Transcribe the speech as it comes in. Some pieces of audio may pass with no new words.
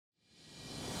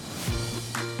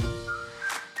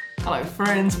Hello,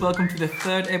 friends. Welcome to the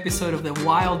third episode of the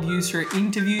Wild User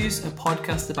Interviews, a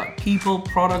podcast about people,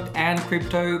 product, and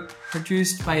crypto,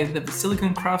 produced by the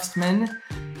Silicon Craftsmen,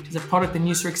 which is a product and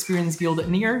user experience guild at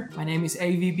Near. My name is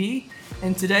AVB,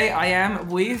 and today I am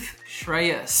with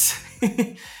Shreyas.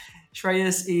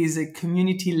 Shreyas is a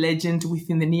community legend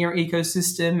within the Near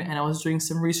ecosystem, and I was doing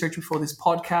some research before this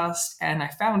podcast, and I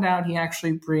found out he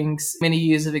actually brings many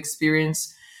years of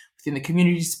experience within the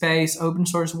community space, open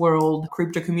source world,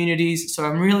 crypto communities. So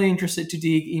I'm really interested to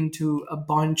dig into a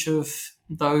bunch of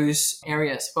those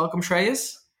areas. Welcome,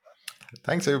 Shreyas.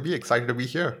 Thanks, I would be excited to be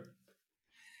here.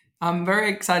 I'm very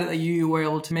excited that you were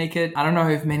able to make it. I don't know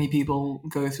if many people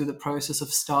go through the process of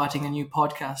starting a new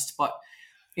podcast, but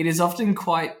it is often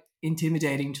quite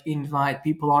intimidating to invite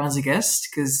people on as a guest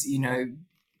because, the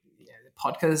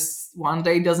podcast one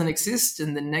day doesn't exist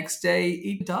and the next day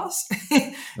it does.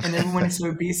 And everyone is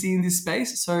so busy in this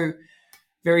space. So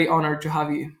very honored to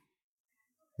have you.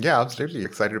 Yeah, absolutely.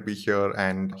 Excited to be here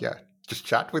and just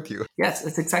chat with you. Yes,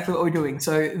 that's exactly what we're doing.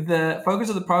 So the focus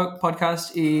of the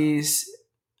podcast is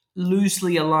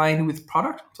loosely aligned with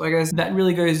product. So I guess that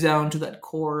really goes down to that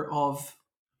core of,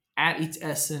 at its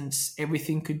essence,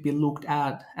 everything could be looked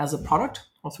at as a product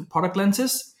or through product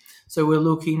lenses. So we're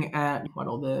looking at what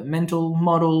all the mental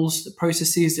models, the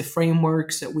processes, the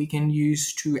frameworks that we can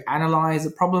use to analyze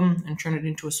a problem and turn it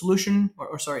into a solution,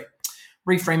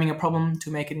 reframing a problem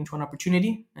to make it into an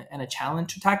opportunity and a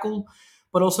challenge to tackle.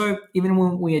 But also, even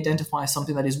when we identify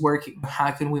something that is working,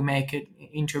 how can we make it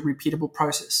into a repeatable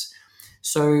process?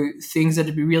 So things that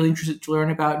I'd be really interested to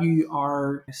learn about you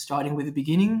are starting with the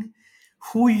beginning,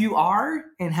 who you are,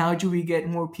 and how do we get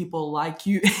more people like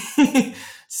you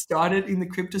started in the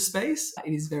crypto space.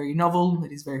 It is very novel,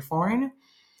 it is very foreign,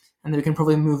 and then we can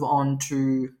probably move on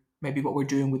to maybe what we're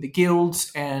doing with the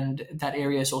guilds, and that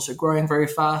area is also growing very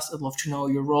fast. I'd love to know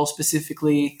your role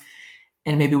specifically,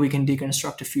 and maybe we can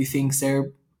deconstruct a few things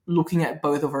there, looking at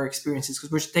both of our experiences,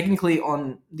 because we're technically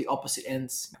on the opposite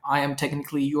ends. I am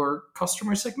technically your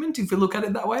customer segment, if you look at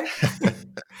it that way.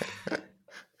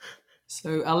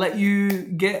 So I'll let you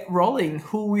get rolling.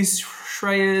 Who is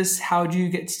Shreyas? How do you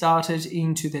get started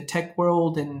into the tech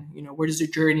world? And, where does the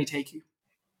journey take you?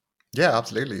 Yeah,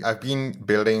 absolutely. I've been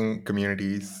building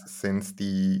communities since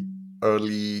the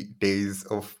early days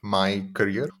of my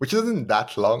career, which isn't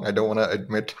that long. I don't want to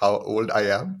admit how old I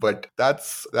am, but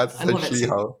that's essentially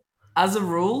how. As a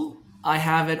rule, I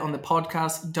have it on the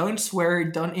podcast. Don't swear,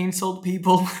 don't insult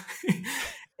people.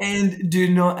 And do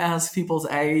not ask people's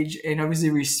age, and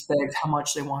obviously respect how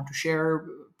much they want to share.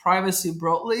 Privacy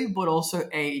broadly, but also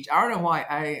age. I don't know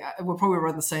why. We're probably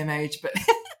around the same age, but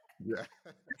Yeah.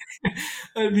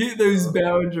 I've hit those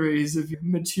boundaries of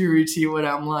maturity when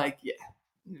I'm like,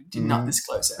 do not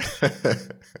disclose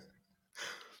it.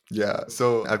 Yeah,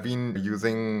 so I've been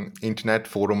using internet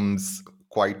forums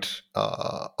quite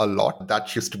a lot.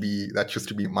 That used to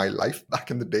be my life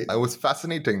back in the day. It was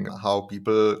fascinating how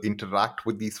people interact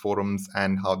with these forums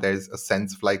and how there's a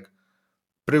sense of like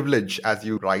privilege as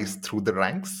you rise through the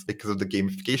ranks because of the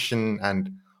gamification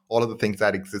and all of the things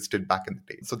that existed back in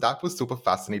the day. So that was super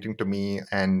fascinating to me.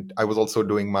 And I was also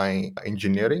doing my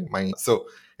engineering. So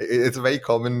it's a very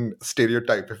common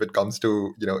stereotype if it comes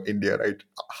to, India, right?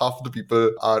 Half the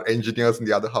people are engineers and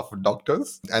the other half are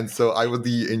doctors. And so I was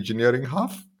the engineering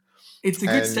half. It's a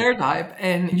good stereotype,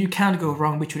 and you can't go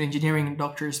wrong between engineering and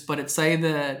doctors, but I'd say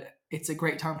that it's a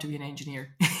great time to be an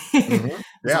engineer. There's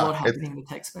a lot happening in the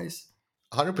tech space.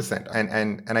 100%.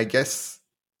 And I guess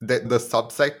the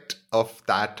subsect of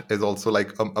that is also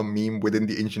like a meme within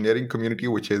the engineering community,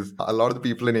 which is a lot of the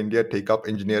people in India take up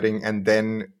engineering and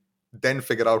then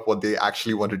figure out what they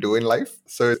actually want to do in life.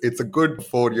 So it's a good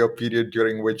 4-year period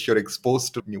during which you're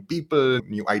exposed to new people,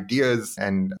 new ideas,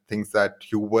 and things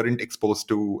that you weren't exposed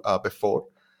to before.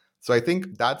 So I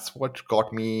think that's what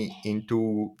got me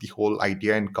into the whole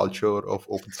idea and culture of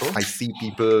open source. I see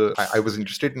people, I was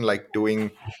interested in like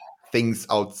doing things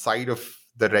outside of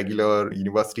the regular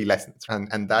university lessons,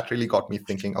 and that really got me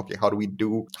thinking, okay, how do we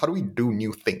do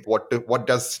new things? What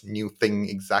does new thing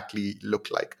exactly look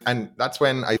like? And that's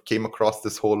when I came across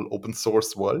this whole open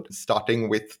source world, starting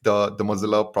with the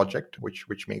Mozilla project, which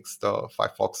makes the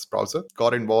Firefox browser.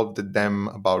 Got involved with them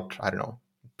about, I don't know,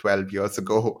 12 years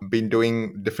ago. Been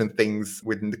doing different things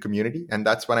within the community, and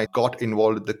that's when I got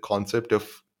involved with the concept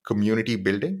of community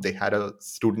building. They had a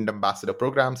student ambassador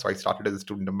program. So I started as a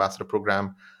student ambassador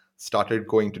program, started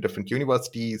going to different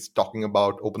universities, talking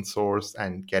about open source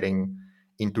and getting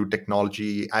into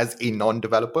technology as a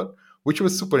non-developer, which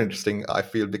was super interesting, I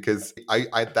feel, because I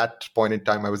at that point in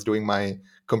time, I was doing my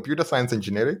computer science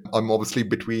engineering. I'm obviously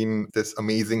between this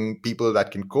amazing people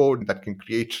that can code, that can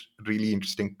create really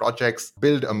interesting projects,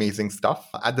 build amazing stuff.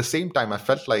 At the same time, I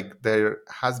felt like there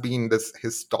has been this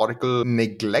historical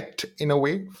neglect in a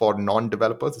way for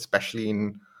non-developers, especially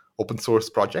in open source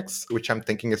projects, which I'm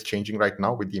thinking is changing right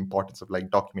now with the importance of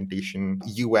like documentation,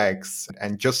 UX,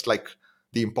 and just like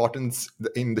the importance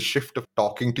in the shift of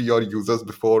talking to your users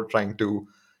before trying to,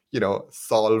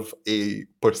 solve a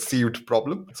perceived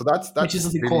problem. So that's Which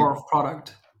is the really core of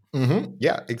product.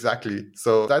 Yeah, exactly.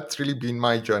 So that's really been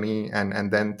my journey, and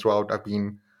then throughout I've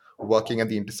been working at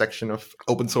the intersection of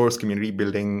open source community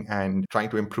building and trying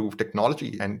to improve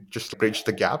technology and just bridge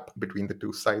the gap between the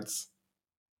two sides.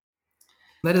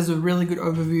 That is a really good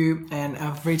overview, and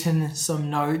I've written some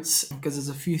notes because there's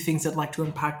a few things I'd like to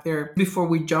unpack there. Before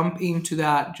we jump into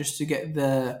that, just to get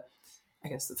the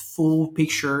full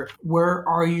picture, where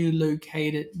are you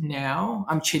located now?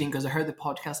 I'm cheating because I heard the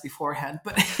podcast beforehand,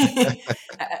 but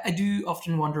I do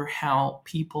often wonder how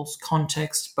people's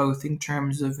context, both in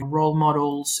terms of role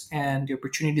models and the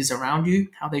opportunities around you,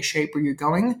 how they shape where you're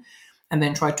going, and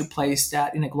then try to place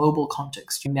that in a global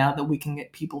context. Now that we can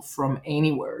get people from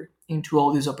anywhere into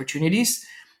all these opportunities,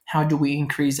 how do we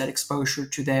increase that exposure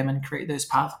to them and create those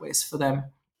pathways for them?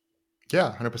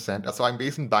 Yeah, 100%. So I'm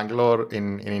based in Bangalore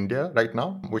in India right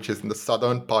now, which is in the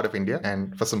southern part of India.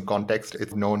 And for some context,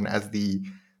 it's known as the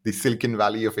Silicon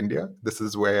Valley of India. This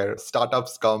is where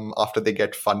startups come after they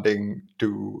get funding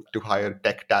to hire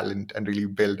tech talent and really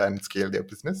build and scale their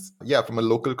business. Yeah, from a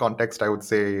local context, I would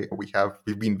say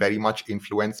we've been very much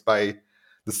influenced by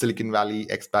the Silicon Valley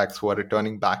expats who are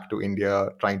returning back to India,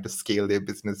 trying to scale their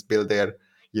business, build their,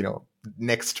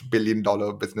 next $1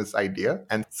 billion business idea.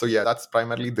 And so, yeah, that's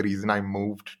primarily the reason I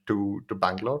moved to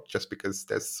Bangalore, just because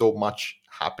there's so much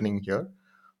happening here.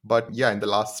 But yeah, in the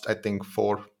last, I think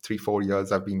 3-4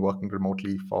 years, I've been working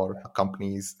remotely for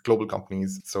companies, global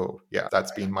companies. So yeah,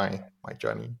 that's been my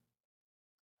journey.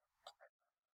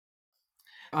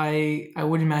 I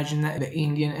would imagine that the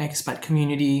Indian expat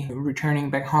community returning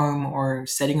back home or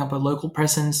setting up a local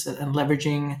presence and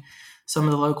leveraging some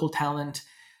of the local talent,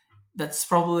 that's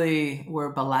probably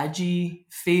where Balaji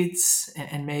fits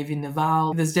and maybe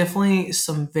Naval. There's definitely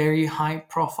some very high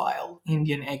profile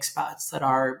Indian expats that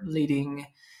are leading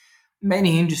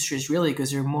many industries, really,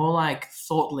 because they're more like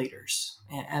thought leaders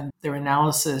and their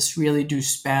analysis really do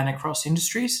span across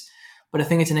industries. But I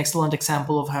think it's an excellent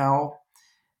example of how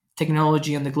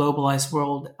technology in the globalized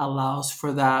world allows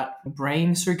for that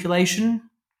brain circulation.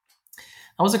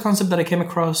 That was a concept that I came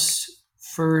across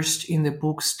first in the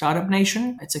book Startup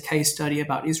Nation. It's a case study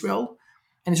about Israel.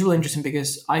 And it's really interesting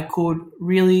because I could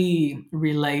really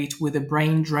relate with the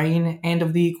brain drain end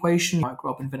of the equation. I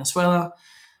grew up in Venezuela.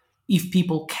 If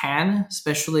people can,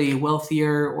 especially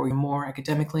wealthier or more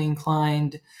academically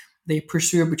inclined, they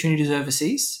pursue opportunities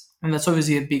overseas. And that's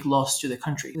obviously a big loss to the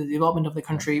country. The development of the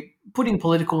country, putting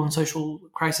political and social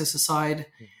crisis aside,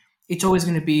 it's always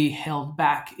going to be held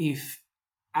back if,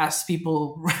 as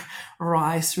people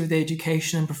rise through their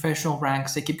education and professional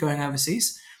ranks, they keep going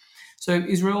overseas. So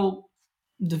Israel,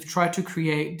 they've tried to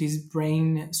create this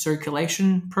brain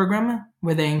circulation program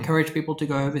where they encourage people to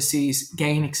go overseas,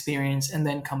 gain experience, and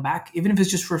then come back, even if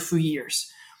it's just for a few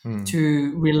years,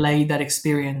 to relay that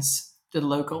experience to the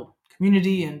local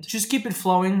community and just keep it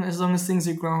flowing. As long as things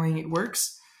are growing, it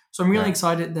works. So I'm really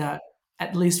excited that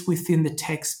at least within the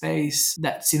tech space,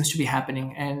 that seems to be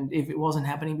happening. And if it wasn't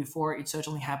happening before, it's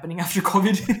certainly happening after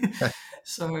COVID.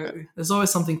 So there's always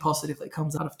something positive that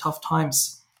comes out of tough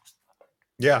times.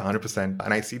 Yeah, 100%.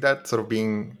 And I see that sort of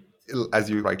being, as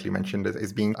you rightly mentioned,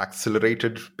 is being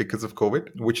accelerated because of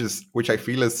COVID, which I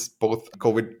feel is both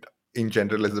COVID in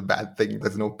general is a bad thing.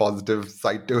 There's no positive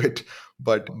side to it.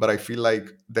 But I feel like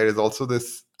there is also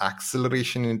this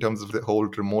acceleration in terms of the whole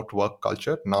remote work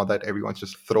culture now that everyone's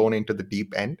just thrown into the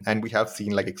deep end. And we have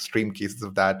seen like extreme cases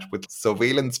of that with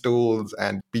surveillance tools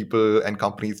and people and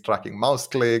companies tracking mouse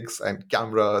clicks and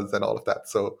cameras and all of that.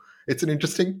 So it's an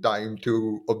interesting time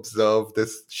to observe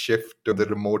this shift to the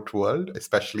remote world,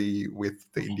 especially with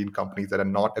the Indian companies that are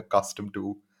not accustomed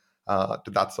to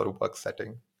that sort of work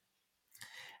setting.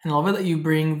 And I love it that you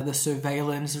bring the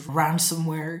surveillance,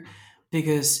 ransomware,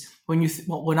 because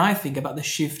when I think about the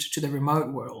shift to the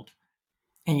remote world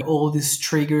and all these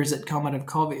triggers that come out of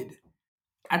COVID,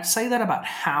 I'd say that about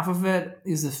half of it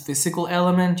is the physical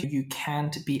element. You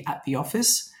can't be at the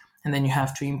office, and then you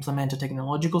have to implement a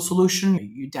technological solution.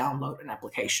 You download an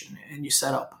application and you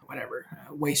set up whatever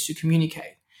ways to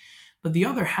communicate. But the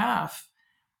other half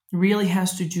really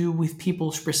has to do with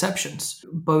people's perceptions,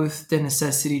 both the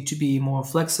necessity to be more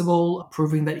flexible,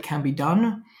 proving that it can be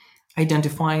done,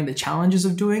 identifying the challenges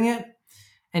of doing it,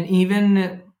 And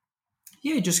even,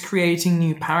 yeah, just creating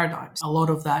new paradigms. A lot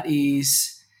of that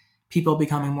is people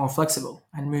becoming more flexible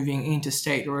and moving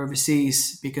interstate or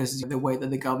overseas because of the way that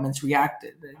the governments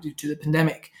reacted due to the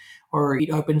pandemic, or it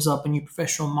opens up a new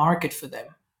professional market for them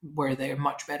where they're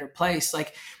much better placed.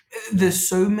 Like, there's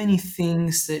so many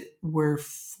things that were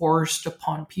forced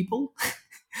upon people.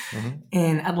 Mhm.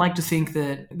 And I'd like to think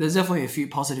that there's definitely a few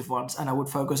positive ones, and I would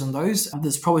focus on those.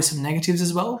 There's probably some negatives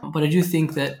as well, but I do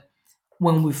think that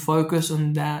when we focus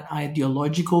on that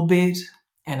ideological bit,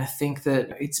 and I think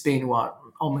that it's been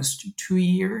almost 2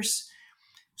 years,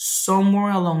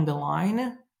 somewhere along the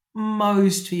line,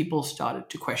 most people started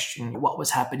to question what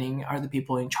was happening. Are the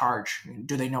people in charge?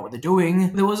 Do they know what they're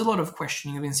doing? There was a lot of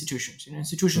questioning of institutions,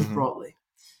 institutions Mhm. broadly.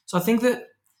 So I think that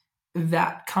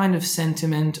that kind of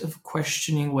sentiment of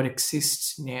questioning what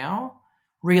exists now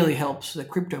really helps the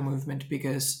crypto movement,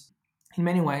 because in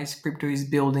many ways crypto is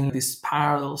building these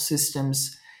parallel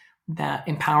systems that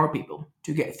empower people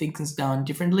to get things done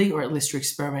differently, or at least to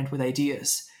experiment with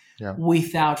ideas Yeah.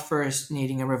 without first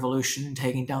needing a revolution and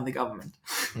taking down the government.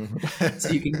 Mhm. So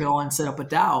you can go and set up a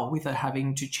DAO without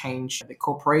having to change the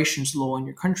corporations law in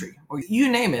your country, or you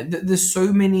name it. There's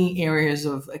so many areas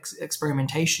of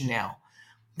experimentation now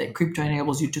that crypto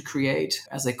enables you to create,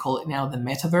 as they call it now, the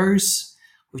metaverse,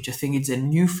 which I think is a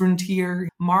new frontier.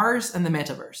 Mars and the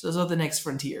metaverse, those are the next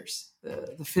frontiers.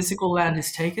 The physical land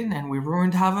is taken and we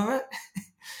ruined half of it,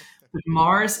 but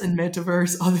Mars and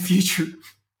metaverse are the future.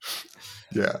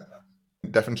 Yeah.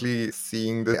 Definitely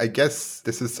seeing the, I guess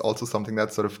this is also something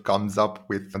that sort of comes up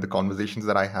with the conversations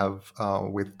that I have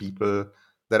with people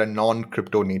that are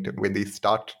non-crypto native when they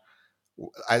start,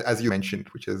 as you mentioned,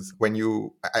 which is when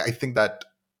I think that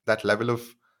that level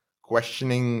of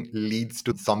questioning leads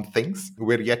to some things.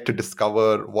 We're yet to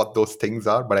discover what those things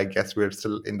are, but I guess we're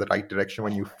still in the right direction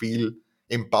when you feel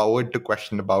empowered to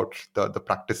question about the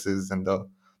practices and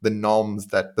the norms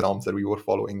that we were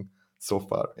following so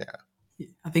far. Yeah.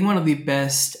 I think one of the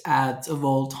best ads of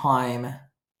all time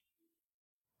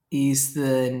is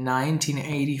the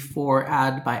 1984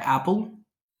 ad by Apple.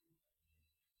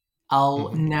 I'll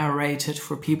Mhm. narrate it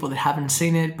for people that haven't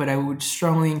seen it, but I would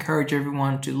strongly encourage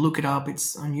everyone to look it up.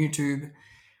 It's on YouTube.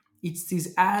 It's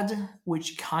this ad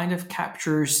which kind of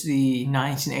captures the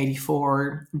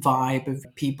 1984 vibe of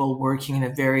people working in a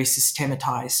very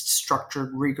systematized,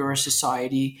 structured, rigorous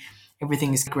society.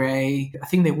 Everything is gray. I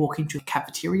think they walk into a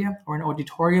cafeteria or an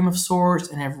auditorium of sorts,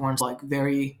 and everyone's like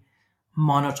very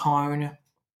monotone.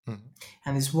 Mhm.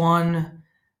 And this one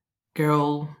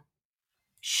girl,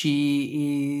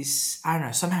 she is, I don't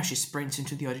know, somehow she sprints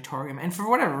into the auditorium, and for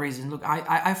whatever reason, look,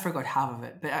 I forgot half of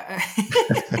it, but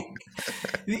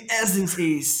the essence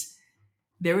is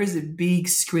there is a big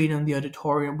screen on the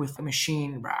auditorium with a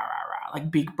machine, rah, rah, rah,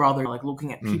 like Big Brother, like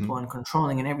looking at people Mhm. and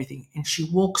controlling and everything. And she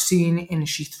walks in and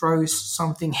she throws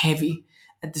something heavy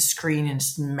at the screen and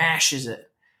smashes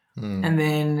it. And Mhm.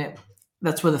 then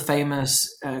that's where the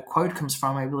famous quote comes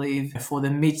from, I believe, for the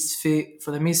misfits,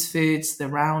 the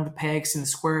round pegs in the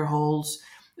square holes.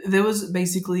 There was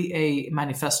basically a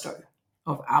manifesto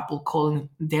of Apple calling,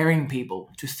 daring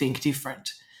people to think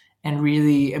different and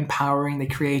really empowering the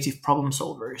creative problem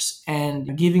solvers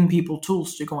and giving people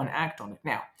tools to go and act on it.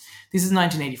 Now, this is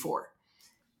 1984.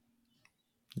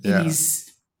 It Yeah.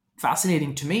 is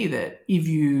fascinating to me that if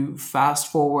you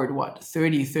fast forward,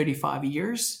 30, 35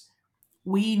 years,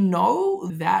 we know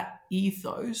that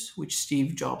ethos, which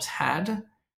Steve Jobs had,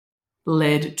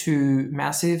 led to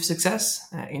massive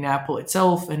success in Apple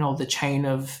itself and all the chain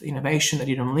of innovation that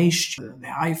it unleashed. The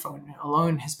iPhone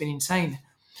alone has been insane.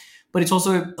 But it's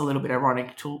also a little bit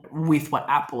ironic with what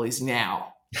Apple is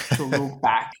now, to look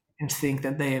back and think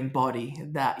that they embody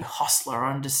that hustler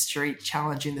on the street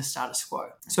challenging the status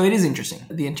quo. So it is interesting.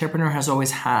 The entrepreneur has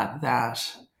always had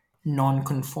that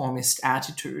nonconformist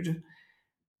attitude,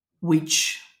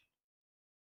 which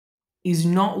is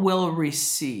not well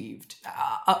received.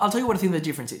 I'll tell you what I think the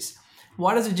difference is.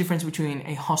 What is the difference between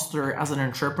a hustler as an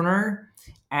entrepreneur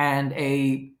and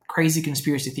a crazy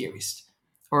conspiracy theorist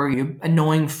or your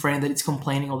annoying friend that is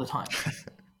complaining all the time?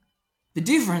 The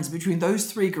difference between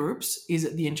those three groups is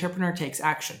that the entrepreneur takes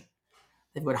action.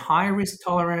 They've got high risk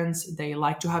tolerance, they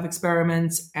like to have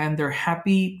experiments, and they're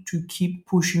happy to keep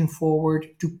pushing forward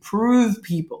to prove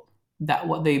people that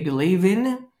what they believe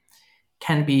in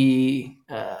can be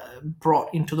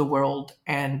brought into the world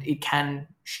and it can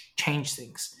change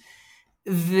things.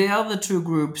 The other two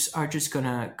groups are just going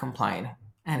to complain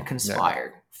and Yeah.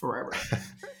 conspire forever.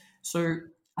 So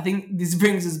I think this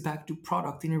brings us back to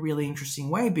product in a really interesting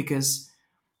way, because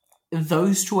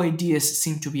those two ideas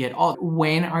seem to be at odds.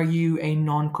 When are you a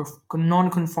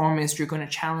non-conformist? You're going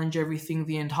to challenge everything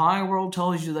the entire world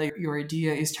tells you that your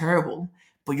idea is terrible,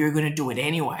 but you're going to do it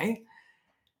anyway.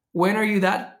 When are you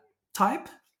that type?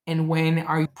 And when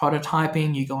are you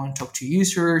prototyping? You go and talk to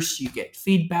users, you get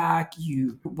feedback.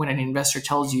 When an investor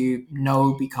tells you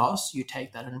no because you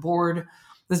take that on board.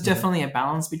 There's definitely a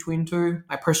balance between two.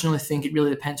 I personally think it really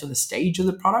depends on the stage of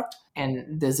the product,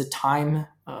 and there's a time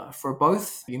for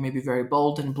both. You may be very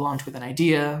bold and blunt with an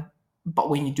idea, but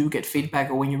when you do get feedback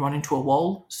or when you run into a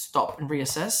wall, stop and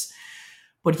reassess.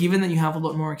 But given that you have a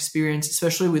lot more experience,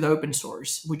 especially with open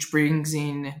source, which brings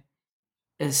in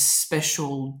a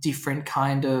special, different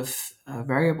kind of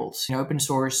variables. In open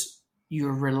source,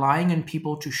 you're relying on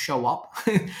people to show up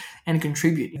and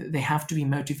contribute. They have to be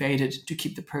motivated to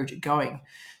keep the project going.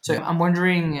 So I'm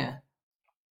wondering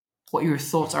what your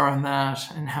thoughts are on that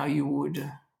and how you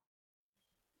would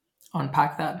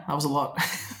unpack that. That was a lot.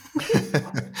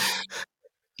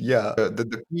 Yeah,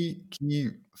 the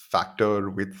key factor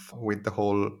with the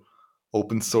whole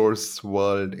open source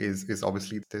world is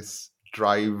obviously this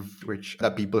drive which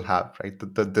that people have, right?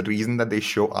 The reason that they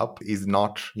show up is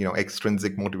not,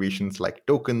 extrinsic motivations like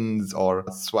tokens or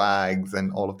swags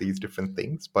and all of these different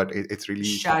things, but it's really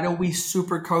shadowy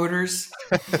super coders.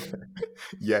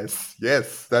 Yes,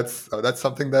 that's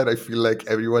something that I feel like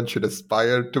everyone should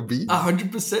aspire to be.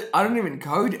 100%. I don't even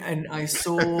code, and I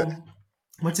saw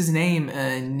what's his name,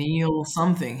 Neil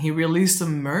something. He released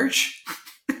some merch.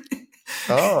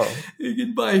 Oh, You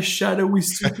can buy a shadowy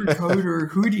super coder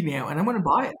hoodie now, and I'm going to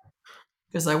buy it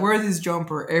because I wear this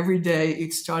jumper every day.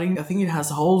 It's starting, I think it has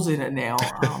holes in it now,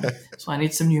 so I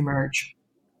need some new merch.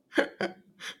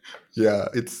 Yeah,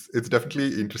 it's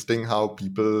definitely interesting how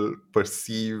people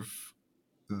perceive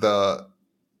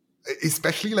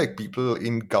especially like people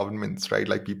in governments, right?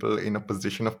 Like people in a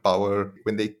position of power,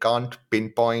 when they can't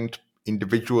pinpoint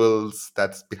individuals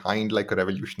that's behind like a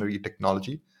revolutionary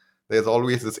technology, there's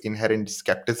always this inherent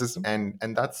skepticism,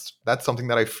 and that's something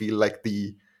that I feel like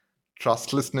the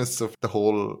trustlessness of the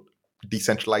whole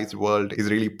decentralized world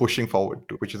is really pushing forward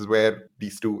to, which is where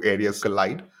these two areas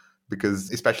collide.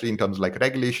 Because especially in terms of like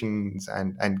regulations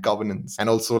and governance, and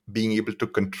also being able to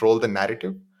control the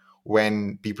narrative,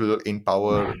 when people in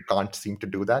power can't seem to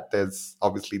do that, there's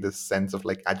obviously this sense of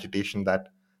like agitation that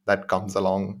comes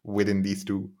along within these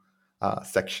two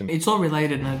sections. It's all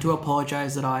related, and I do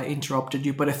apologize that I interrupted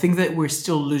you, but I think that we're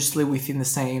still loosely within the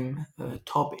same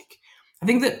topic. I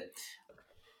think that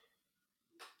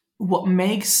what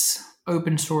makes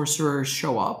open sourcers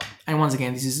show up, and once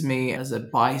again, this is me as a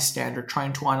bystander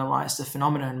trying to analyze the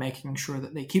phenomena and making sure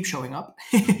that they keep showing up,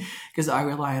 because I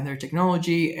rely on their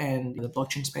technology and the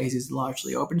blockchain space is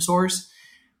largely open source.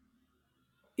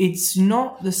 It's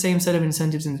not the same set of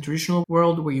incentives in the traditional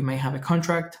world where you may have a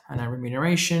contract and a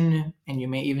remuneration and you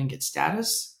may even get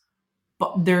status,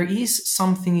 but there is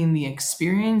something in the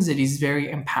experience that is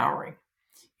very empowering.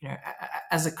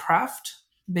 As a craft,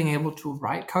 being able to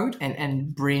write code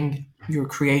and bring your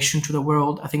creation to the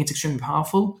world, I think it's extremely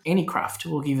powerful. Any craft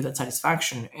will give you that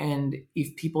satisfaction. And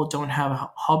if people don't have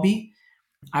a hobby,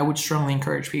 I would strongly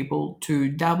encourage people to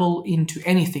dabble into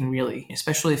anything really,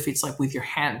 especially if it's like with your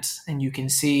hands and you can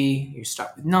see you start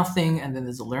with nothing and then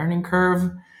there's a learning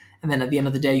curve. And then at the end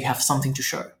of the day, you have something to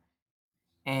show.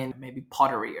 And maybe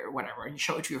pottery or whatever, and you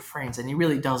show it to your friends and it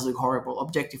really does look horrible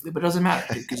objectively, but it doesn't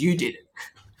matter because you did it.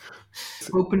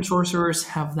 Open sourcers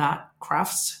have that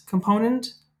crafts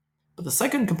component, but the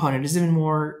second component is even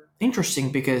more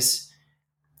interesting because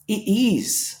it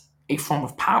is a form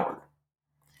of power.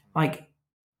 Like,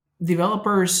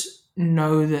 developers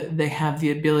know that they have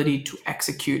the ability to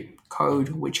execute code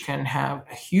which can have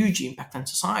a huge impact on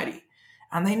society.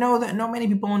 And they know that not many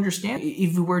people understand.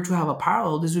 If we were to have a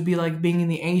parallel, this would be like being in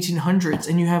the 1800s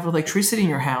and you have electricity in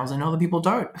your house and other people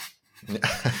don't.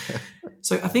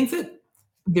 So I think that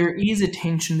there is a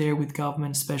tension there with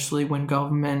government, especially when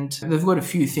they've got a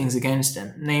few things against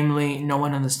them. Namely, no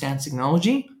one understands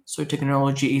technology. So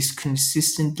technology is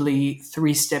consistently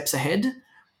 3 steps ahead.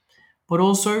 But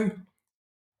also,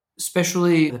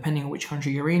 especially depending on which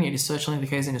country you're in, it is certainly the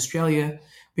case in Australia,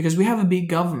 because we have a big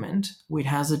government which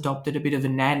has adopted a bit of a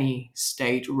nanny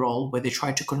state role where they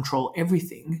try to control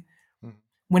everything.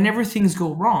 Whenever things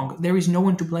go wrong, there is no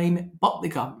one to blame but the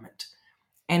government.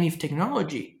 And if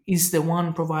technology is the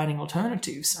one providing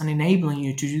alternatives and enabling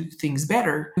you to do things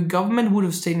better, the government would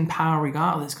have stayed in power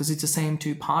regardless because it's the same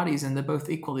two parties and they're both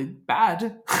equally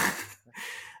bad.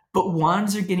 But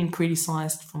ones are getting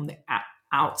criticized from the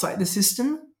outside the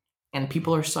system and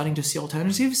people are starting to see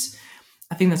alternatives.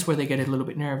 I think that's where they get a little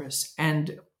bit nervous.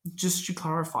 And just to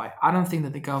clarify, I don't think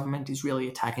that the government is really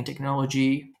attacking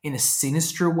technology in a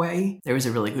sinister way. There is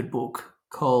a really good book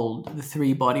called The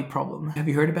Three Body Problem. Have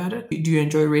you heard about it? Do you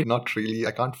enjoy reading? Not really.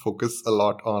 I can't focus a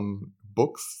lot on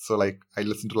books. So like I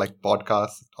listen to like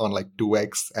podcasts on like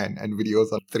 2x and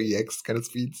videos on 3x kind of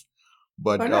speeds.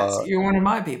 But Oh, nice. You're one of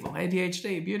my people.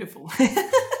 ADHD, beautiful.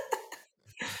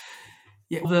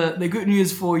 Yeah, the good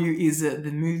news for you is that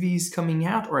the movie's coming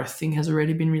out, or I think has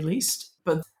already been released.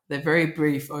 But the very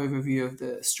brief overview of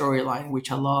the storyline,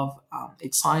 which I love,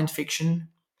 it's science fiction.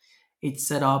 It's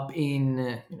set up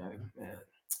in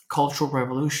Cultural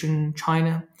Revolution,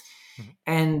 China, Mhm.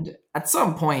 and at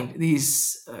some point,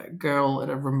 this girl at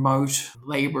a remote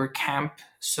labor camp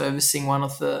servicing one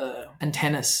of the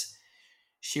antennas,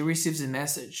 she receives a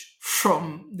message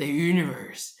from the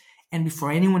universe, and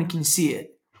before anyone can see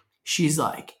it, she's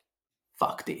like,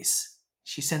 fuck this.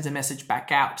 She sends a message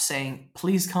back out saying,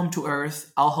 please come to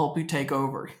Earth, I'll help you take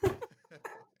over.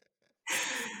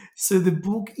 So the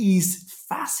book is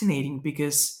fascinating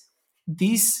because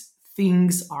these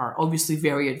things are obviously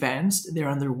very advanced. They're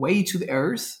on their way to the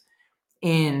Earth,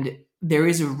 and there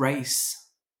is a race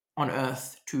on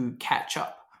Earth to catch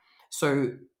up.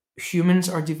 So humans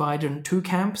are divided in two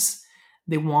camps.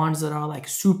 The ones that are like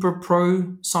super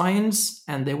pro science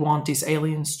and they want these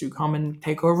aliens to come and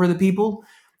take over the people,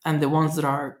 and the ones that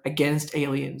are against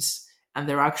aliens and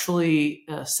they're actually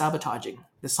sabotaging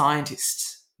the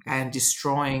scientists and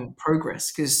destroying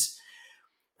progress. Because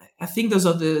I think those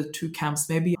are the two camps.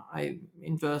 Maybe I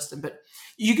inverse them, but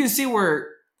you can see where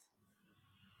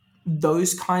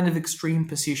those kind of extreme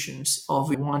positions of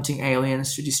wanting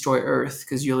aliens to destroy Earth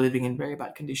because you're living in very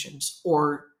bad conditions,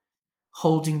 or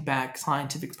holding back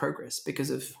scientific progress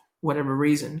because of whatever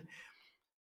reason,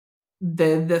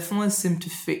 they definitely seem to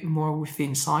fit more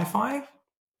within sci-fi.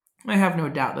 I have no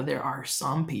doubt that there are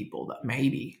some people that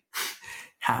maybe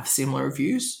have similar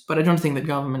views, but I don't think that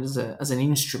government as an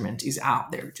instrument is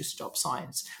out there to stop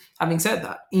science. Having said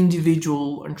that,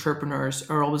 individual entrepreneurs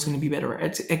are always going to be better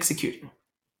at executing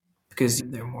because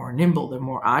they're more nimble, they're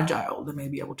more agile, they may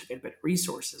be able to get better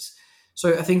resources.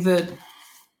 So I think that,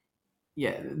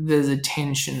 yeah, there's a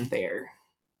tension there.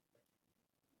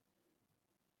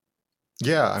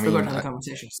 Yeah, I I forgot mean, how the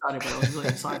conversation started, but it was really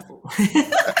insightful.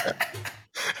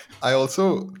 I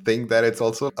also think that it's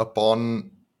also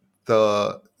upon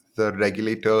the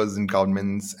regulators and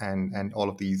governments and all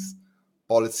of these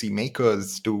policy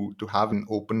makers to have an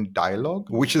open dialogue,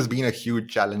 which has been a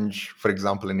huge challenge, for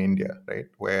example, in India, right?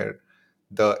 Where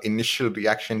the initial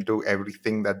reaction to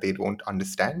everything that they don't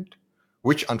understand,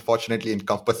 which unfortunately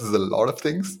encompasses a lot of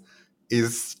things,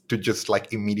 is to just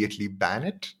like immediately ban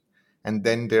it. And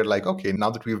then they're like, okay, now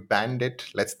that we've banned it,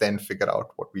 let's then figure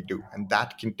out what we do. And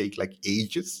that can take like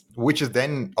ages, which is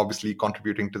then obviously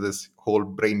contributing to this whole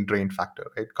brain drain factor,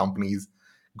 right? Companies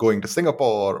going to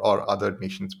Singapore or other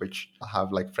nations which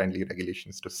have like friendly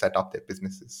regulations to set up their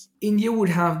businesses. India would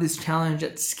have this challenge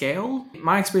at scale.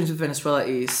 My experience with Venezuela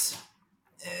is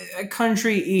a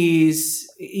country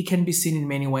it can be seen in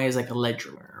many ways like a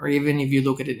ledger, or even if you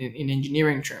look at it in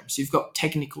engineering terms, you've got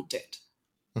technical debt.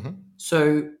 Mm-hmm.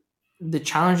 So the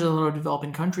challenge that a lot of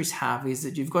developing countries have is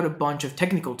that you've got a bunch of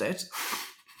technical debt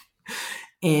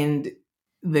and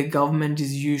the government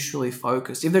is usually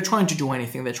focused, if they're trying to do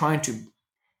anything, they're trying to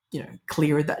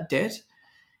clear that debt,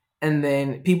 and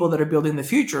then people that are building the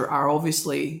future are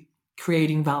obviously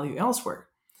creating value elsewhere.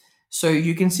 So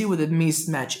you can see what the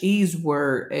mismatch is,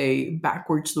 where a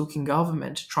backwards looking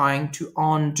government trying to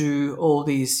undo all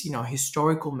these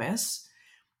historical mess,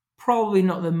 probably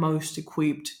not the most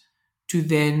equipped to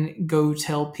then go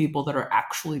tell people that are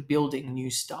actually building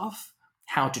new stuff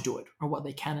how to do it or what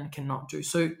they can and cannot do.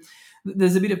 So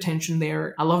there's a bit of tension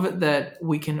there. I love it that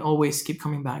we can always keep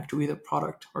coming back to either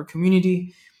product or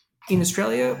community. In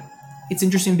Australia, it's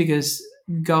interesting because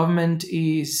government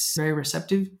is very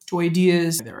receptive to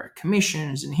ideas. There are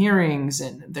commissions and hearings,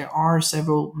 and there are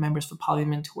several members of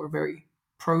parliament who are very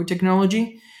pro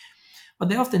technology. What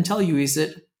they often tell you is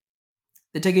that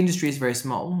the tech industry is very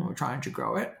small. We're trying to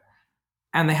grow it,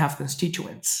 and they have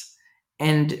constituents.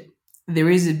 And there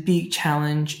is a big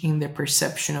challenge in the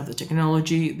perception of the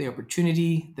technology, the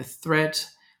opportunity, the threat,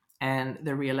 and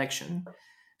the re-election.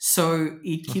 So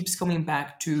it keeps coming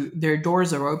back to their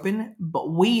doors are open, but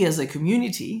we as a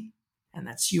community, and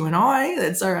that's you and I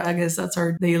guess that's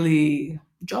our daily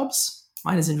jobs.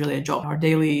 Mine isn't really a job, our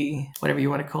daily, whatever you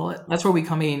want to call it. That's where we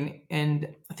come in. And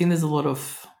I think there's a lot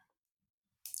of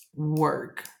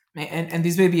work. And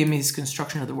this may be a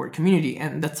misconstruction of the word community.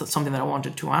 And that's something that I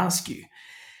wanted to ask you.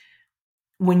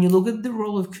 When you look at the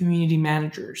role of community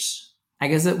managers I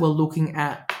guess that we're looking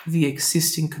at the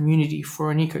existing community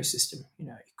for an ecosystem. It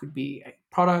could be a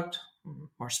product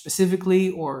more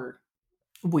specifically, or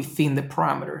within the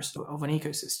parameters of an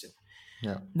ecosystem.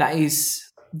 Yeah. That is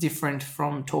different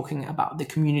from talking about the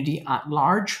community at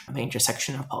large, the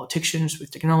intersection of politicians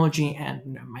with technology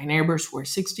and my neighbors who are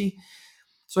 60.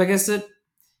 So I guess that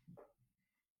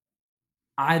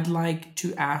I'd like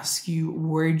to ask you,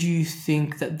 where do you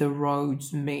think that the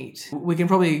roads meet? We can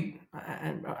probably,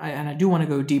 and I do want to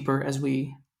go deeper as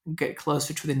we get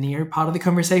closer to the near part of the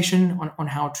conversation on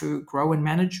how to grow and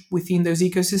manage within those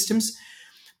ecosystems.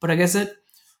 But I guess that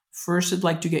first I'd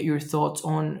like to get your thoughts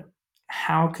on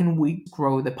how can we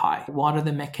grow the pie? What are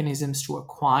the mechanisms to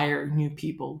acquire new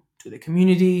people to the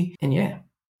community? And yeah,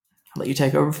 I'll let you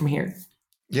take over from here.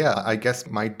 Yeah, I guess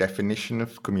my definition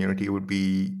of community would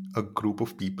be a group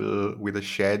of people with a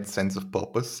shared sense of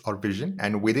purpose or vision.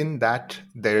 And within that,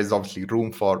 there is obviously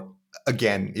room for,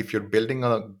 again, if you're building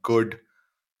a good,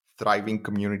 thriving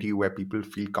community where people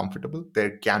feel comfortable,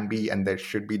 there can be and there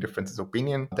should be differences of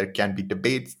opinion. There can be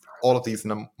debates, all of these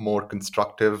in a more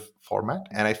constructive format.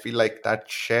 And I feel like that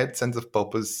shared sense of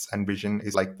purpose and vision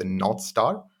is like the North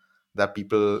Star that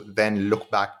people then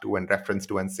look back to and reference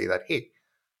to and say that, hey,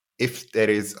 if there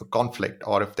is a conflict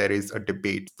or if there is a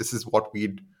debate, this is what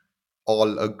we'd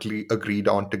all agreed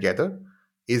on together.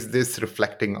 Is this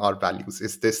reflecting our values?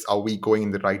 Are we going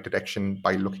in the right direction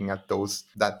by looking at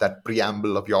that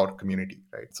preamble of your community,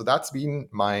 right? So that's been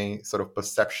my sort of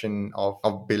perception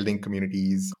of building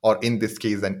communities, or in this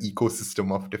case, an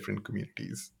ecosystem of different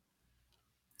communities.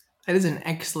 That is an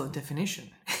excellent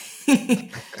definition.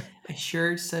 A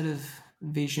shared set of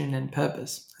vision and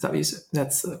purpose. Is that what you said?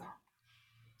 That's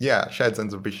Yeah, shared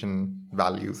sense of vision,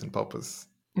 values, and purpose.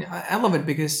 I love it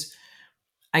because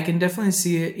I can definitely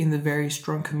see it in the very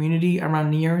strong community around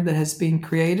Near that has been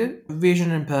created.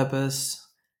 Vision and purpose.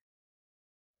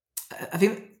 I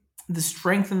think the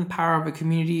strength and the power of a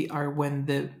community are when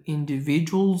the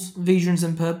individual's visions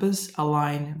and purpose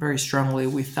align very strongly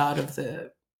with that of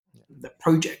the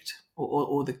project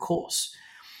or the course.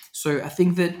 So I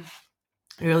think that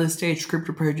early stage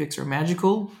crypto projects are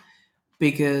magical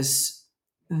because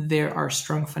there are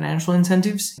strong financial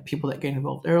incentives. People that get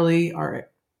involved early are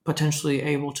potentially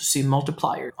able to see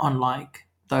multiplier, unlike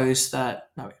those that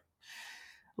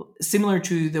similar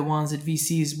to the ones that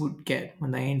VCs would get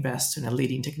when they invest in a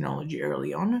leading technology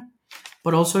early on.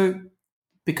 But also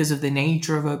because of the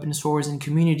nature of open source and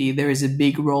community, there is a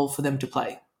big role for them to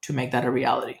play to make that a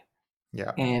reality.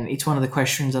 Yeah. And it's one of the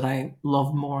questions that I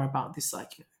love more about this,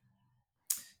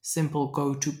 simple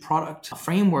go-to product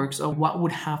frameworks of what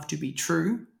would have to be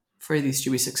true for this to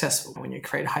be successful. When you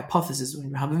create a hypothesis, when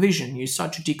you have a vision, you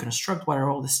start to deconstruct what are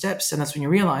all the steps, and that's when you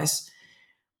realize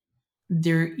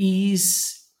there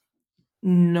is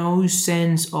no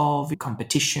sense of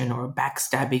competition or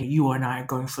backstabbing. You and I are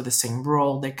going for the same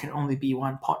role. There can only be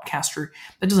one podcaster.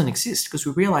 That doesn't exist because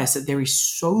we realize that there is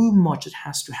so much that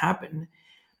has to happen,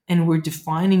 and we're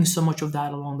defining so much of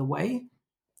that along the way.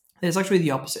 It's actually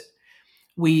the opposite.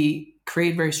 We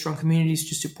create very strong communities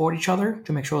to support each other,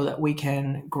 to make sure that we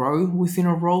can grow within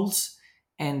our roles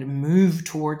and move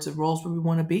towards the roles where we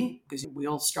want to be, because we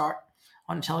all start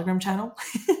on a Telegram channel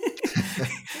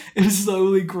and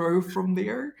slowly grow from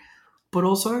there. But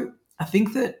also, I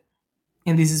think that,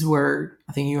 and this is where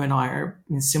I think you and I are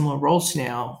in similar roles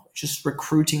now, just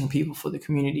recruiting people for the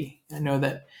community. I know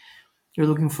that you're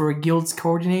looking for a guilds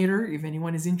coordinator, if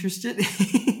anyone is interested.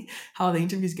 How are the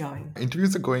interviews going?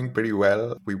 Interviews are going pretty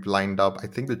well. We've lined up. I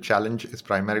think the challenge is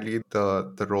primarily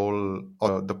the role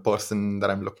or the person that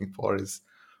I'm looking for is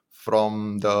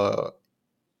from the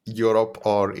Europe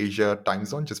or Asia time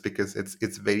zone, just because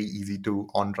it's very easy to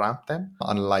on-ramp them.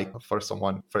 Unlike for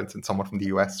instance, someone from the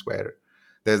US, where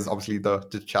there's obviously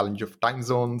the challenge of time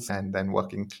zones, and then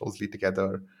working closely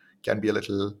together can be a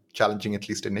little challenging, at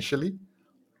least initially.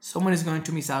 Someone is going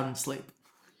to miss out on sleep.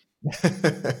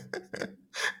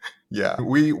 Yeah,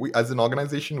 we as an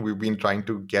organization, we've been trying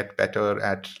to get better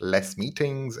at less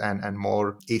meetings and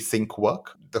more async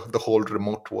work. The whole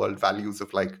remote world values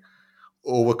of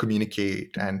over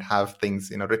communicate and have things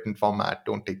in a written format,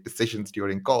 don't take decisions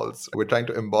during calls. We're trying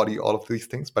to embody all of these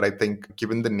things, but I think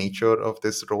given the nature of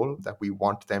this role, that we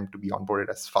want them to be onboarded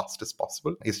as fast as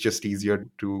possible. It's just easier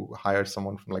to hire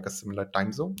someone from a similar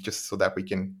time zone, just so that we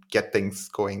can get things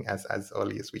going as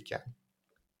early as we can.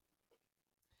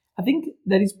 I think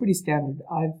that is pretty standard.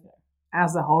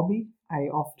 As a hobby, I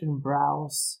often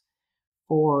browse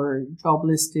for job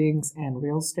listings and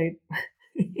real estate.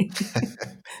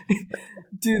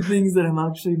 Two things that I'm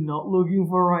actually not looking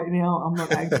for right now. I'm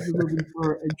not actively looking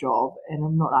for a job, and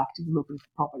I'm not actively looking for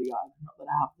property either. Not that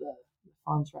I have the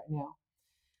funds right now.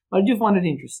 But I do find it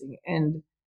interesting. And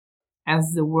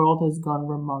as the world has gone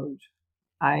remote,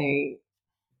 I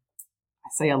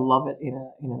say I love it in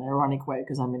an ironic way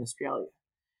because I'm in Australia.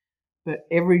 But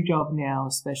every job now,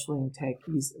 especially in tech,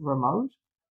 is remote,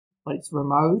 but it's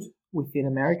remote within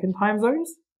American time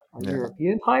zones or Yeah.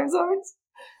 European time zones.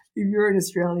 If you're in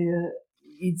Australia,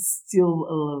 it's still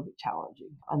a little bit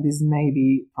challenging. And this may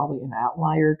be probably an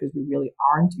outlier because we really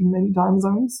aren't in many time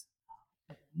zones.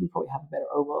 We probably have a better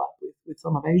overlap with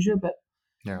some of Asia, but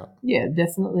yeah,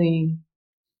 definitely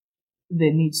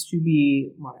there needs to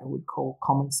be what I would call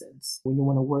common sense. When you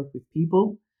want to work with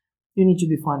people, you need to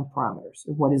define parameters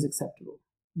of what is acceptable.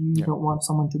 You don't want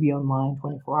someone to be online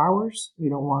 24 hours. You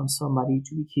don't want somebody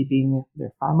to be keeping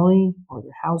their family or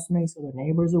their housemates or their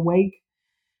neighbors awake.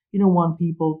 You don't want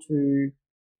people to,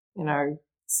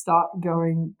 start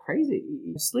going crazy.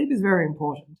 Sleep is very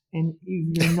important. And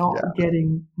if you're not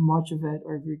getting much of it,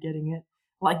 or if you're getting it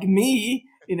like me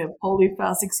in a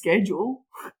polyphasic schedule,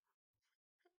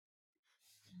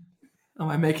 am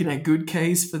I making a good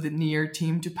case for the Near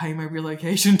team to pay my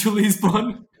relocation to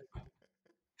Lisbon?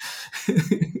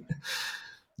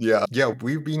 Yeah,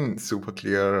 we've been super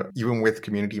clear, even with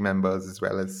community members as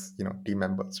well as team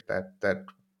members, that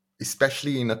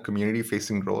especially in a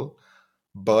community-facing role,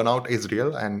 burnout is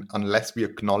real, and unless we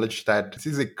acknowledge that this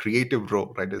is a creative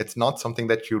role, right? It's not something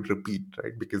that you repeat,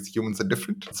 right? Because humans are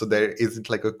different, so there isn't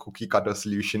like a cookie cutter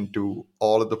solution to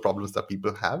all of the problems that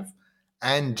people have.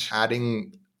 And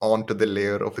adding on to the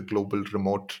layer of the global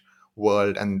remote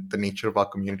world and the nature of our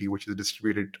community, which is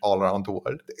distributed all around the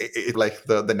world, it's like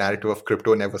the narrative of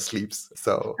crypto never sleeps.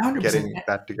 So 100%. Getting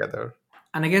that together.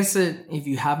 And I guess that if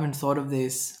you haven't thought of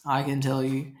this, I can tell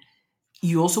you,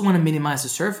 you also want to minimize the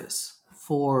surface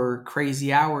for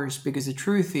crazy hours, because the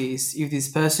truth is, if this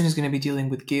person is going to be dealing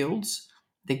with guilds,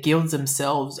 the guilds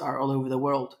themselves are all over the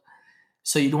world.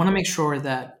 So you want to make sure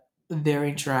that their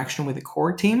interaction with the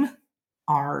core team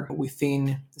are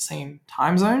within the same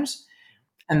time zones.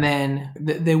 And then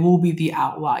there will be the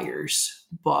outliers.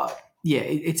 But yeah,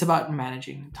 it's about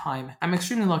managing time. I'm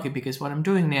extremely lucky because what I'm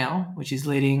doing now, which is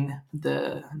leading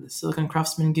the Silicon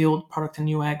Craftsman Guild product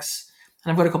and UX,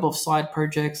 and I've got a couple of side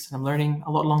projects, and I'm learning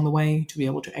a lot along the way to be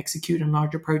able to execute on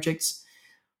larger projects.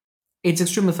 It's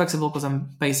extremely flexible because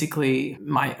I'm basically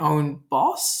my own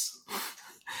boss.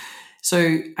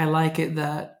 So I like it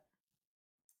that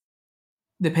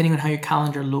depending on how your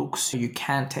calendar looks, you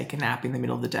can't take a nap in the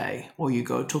middle of the day, or you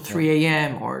go till 3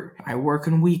 a.m., or I work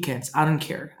on weekends. I don't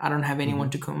care. I don't have anyone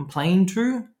to complain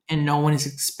to, and no one is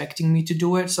expecting me to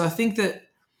do it. So I think that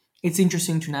it's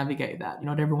interesting to navigate that.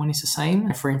 Not everyone is the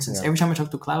same. For instance, every time I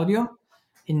talk to Claudio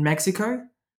in Mexico,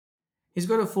 he's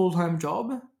got a full-time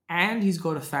job and he's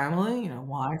got a family,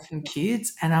 wife and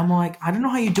kids. And I'm like, I don't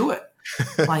know how you do it.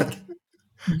 Like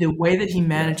the way that he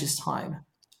manages time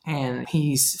and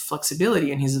his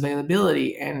flexibility and his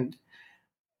availability, and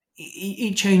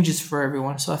it changes for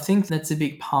everyone. So I think that's a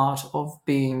big part of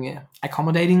being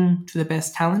accommodating to the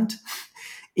best talent.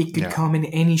 It could come in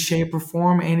any shape or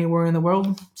form anywhere in the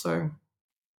world. So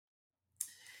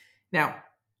now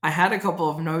I had a couple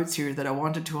of notes here that I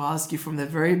wanted to ask you from the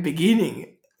very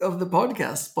beginning of the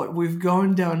podcast, but we've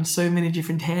gone down so many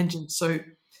different tangents. So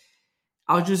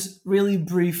I'll just really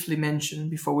briefly mention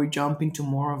before we jump into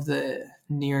more of the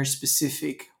Near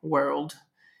specific world,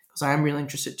 because I am really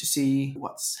interested to see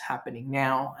what's happening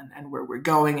now and where we're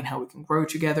going and how we can grow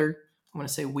together. I'm going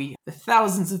to say we, the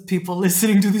thousands of people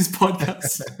listening to this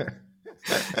podcast.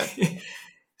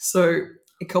 So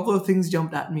a couple of things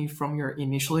jumped at me from your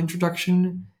initial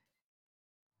introduction,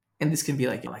 and this can be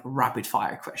like rapid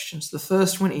fire questions. The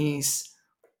first one is,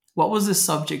 what was the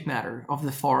subject matter of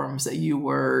the forums that you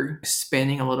were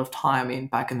spending a lot of time in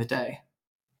back in the day?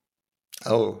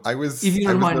 Oh, if you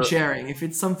don't mind sharing, if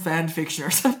it's some fan fiction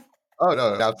or something. Oh,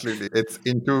 no, absolutely. It's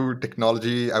into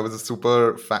technology. I was a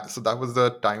super fan. So that was the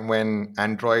time when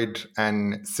Android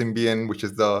and Symbian, which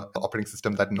is the operating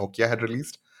system that Nokia had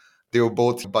released, they were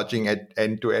both budging at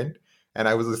end to end. And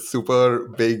I was a super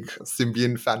big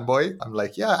Symbian fanboy. I'm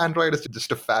like, yeah, Android is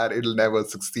just a fad. It'll never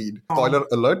succeed. Spoiler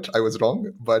alert, I was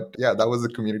wrong. But yeah, that was the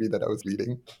community that I was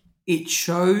leading. It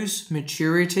shows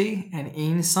maturity and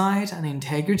insight and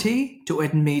integrity to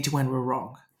admit when we're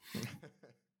wrong.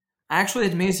 I actually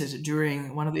admitted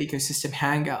during one of the ecosystem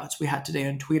hangouts we had today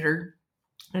on Twitter,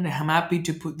 and I'm happy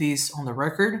to put this on the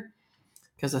record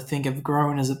because I think I've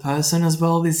grown as a person as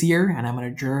well this year, and I'm on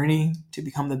a journey to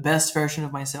become the best version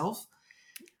of myself.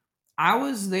 I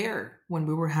was there when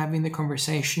we were having the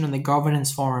conversation on the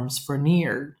governance forums for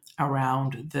Near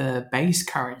around the base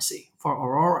currency for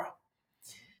Aurora.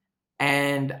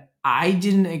 And I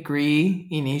didn't agree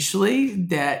initially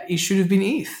that it should have been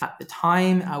ETH. At the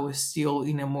time, I was still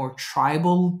in a more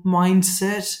tribal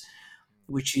mindset,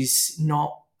 which is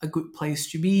not a good place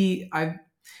to be.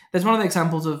 That's one of the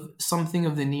examples of something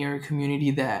of the Near community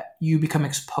that you become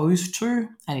exposed to,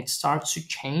 and it starts to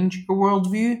change your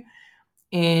worldview,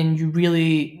 and you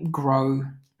really grow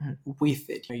with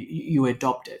it. You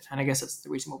adopt it, and I guess that's the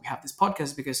reason why we have this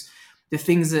podcast, because the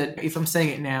things that, if I'm saying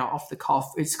it now off the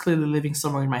cuff, it's clearly living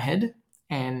somewhere in my head.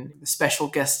 And the special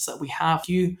guests that we have,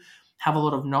 you have a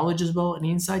lot of knowledge as well and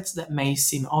insights that may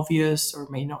seem obvious or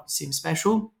may not seem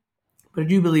special. But I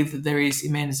do believe that there is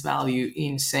immense value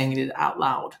in saying it out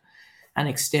loud and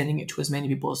extending it to as many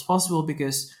people as possible,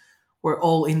 because we're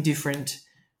all in different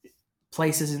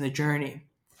places in the journey.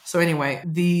 So anyway,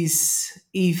 these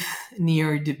ETH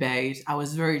Near debate, I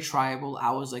was very tribal.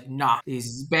 I was like, nah, this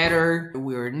is better.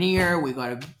 We're Near. We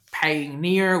got to pay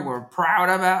Near. We're proud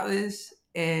about this.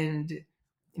 And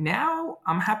now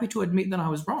I'm happy to admit that I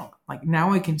was wrong. Like,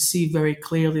 now I can see very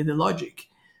clearly the logic.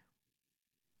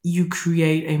 You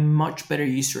create a much better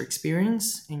user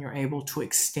experience, and you're able to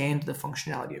extend the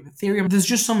functionality of Ethereum. There's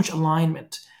just so much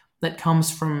alignment that comes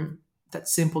from that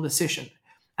simple decision.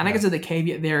 And I guess that the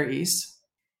caveat there is,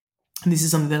 and this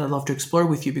is something that I'd love to explore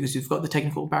with you because you've got the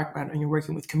technical background and you're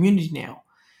working with community now.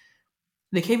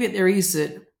 The caveat there is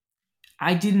that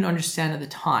I didn't understand at the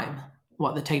time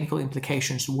what the technical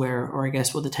implications were, or I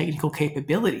guess what the technical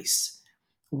capabilities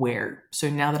were. So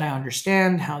now that I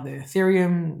understand how the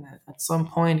Ethereum at some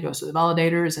point goes to the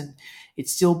validators and it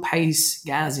still pays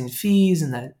gas and fees,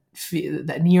 and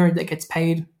that Near that gets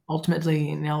paid ultimately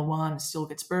in L1 still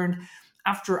gets burned.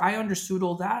 After I understood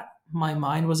all that, my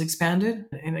mind was expanded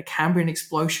in a Cambrian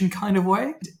explosion kind of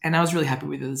way. And I was really happy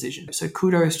with the decision. So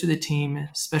kudos to the team,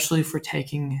 especially for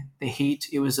taking the heat.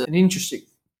 It was an interesting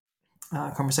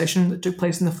conversation that took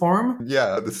place in the forum.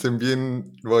 Yeah, the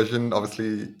Symbian version,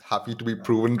 obviously happy to be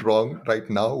proven wrong right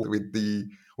now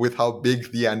with how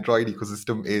big the Android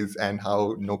ecosystem is and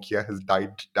how Nokia has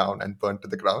died down and burnt to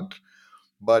the ground.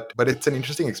 But it's an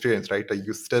interesting experience, right? Like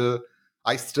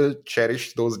I still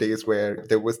cherish those days where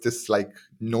there was this like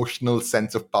notional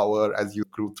sense of power as you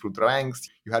grew through the ranks.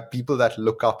 You had people that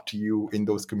look up to you in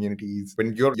those communities.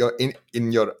 When you're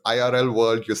in your IRL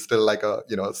world, you're still like a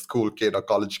school kid or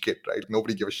college kid, right?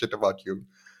 Nobody gives a shit about you.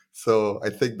 So I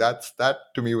think that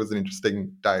to me was an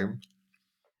interesting time.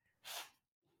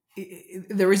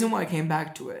 The reason why I came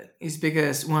back to it is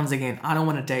because, once again, I don't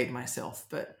want to date myself,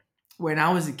 but when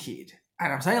I was a kid,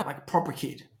 and I'm saying like a proper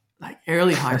kid, like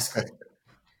early high school,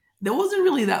 there wasn't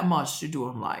really that much to do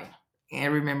online. And I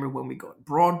remember when we got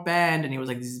broadband, and it was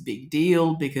like this big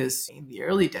deal because in the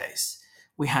early days,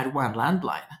 we had one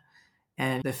landline.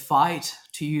 And the fight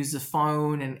to use the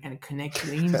phone and connect to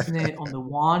the internet on the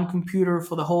one computer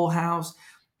for the whole house,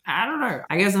 I don't know.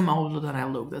 I guess I'm older than I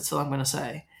look. That's all I'm going to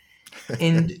say.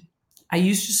 And I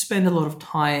used to spend a lot of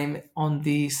time on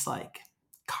these like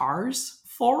cars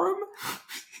forum.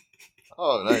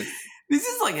 Oh, nice. This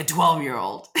is like a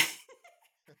 12-year-old.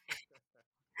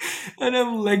 And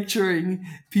I'm lecturing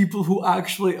people who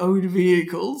actually own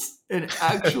vehicles and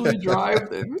actually drive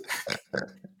them.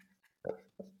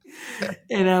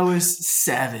 And I was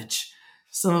savage.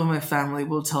 Some of my family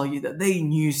will tell you that they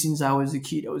knew since I was a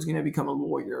kid I was going to become a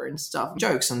lawyer and stuff.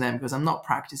 Jokes on them because I'm not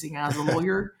practicing as a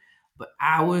lawyer, but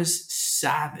I was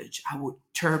savage. I would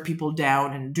tear people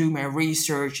down and do my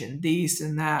research and this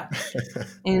and that.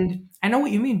 And I know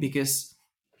what you mean, because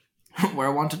where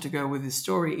I wanted to go with this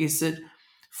story is that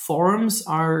forums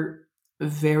are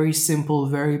very simple,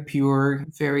 very pure,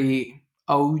 very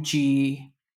OG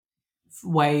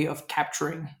way of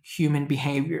capturing human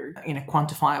behavior in a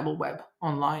quantifiable web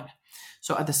online.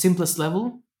 So at the simplest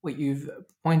level, what you've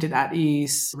pointed at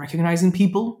is recognizing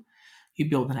people. You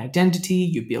build an identity,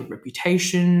 you build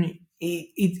reputation.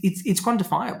 It's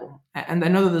quantifiable. And I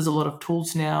know that there's a lot of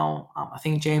tools now. I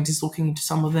think James is looking into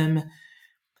some of them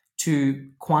to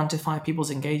quantify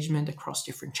people's engagement across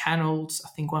different channels. I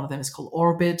think one of them is called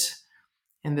Orbit,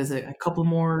 and there's a couple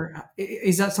more.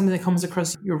 Is that something that comes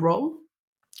across your role?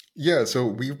 Yeah, so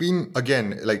we've been,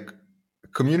 again, like,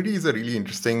 community is a really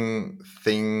interesting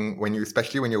thing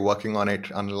especially when you're working on it,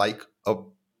 unlike a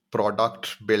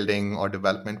product building or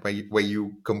development where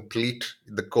you complete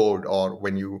the code, or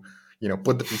when you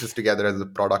put the pieces together as a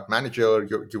product manager,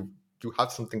 you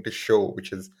have something to show,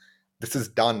 which is, this is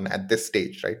done at this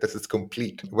stage, right? This is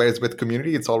complete. Whereas with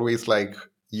community, it's always like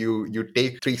you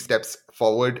take 3 steps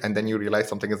forward and then you realize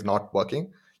something is not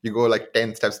working. You go like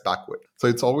 10 steps backward. So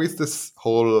it's always this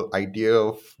whole idea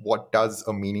of what does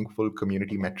a meaningful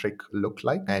community metric look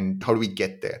like and how do we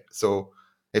get there? So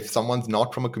If someone's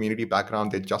not from a community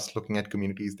background, they're just looking at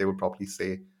communities, they would probably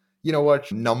say, you know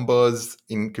what, numbers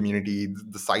in community,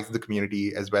 the size of the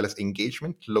community, as well as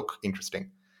engagement look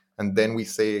interesting. And then we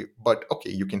say, but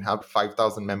okay, you can have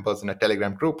 5,000 members in a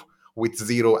Telegram group with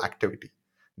zero activity.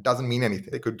 Doesn't mean anything.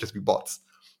 They could just be bots.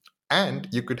 And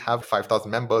you could have 5,000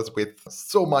 members with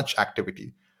so much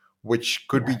activity, which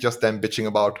could be just them bitching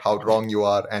about how wrong you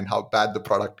are and how bad the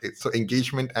product is. So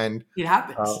engagement and It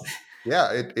happens.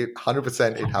 yeah, it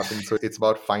 100% it happens. So it's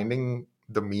about finding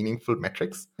the meaningful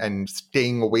metrics and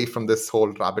staying away from this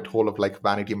whole rabbit hole of like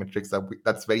vanity metrics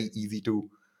that's very easy to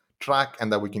track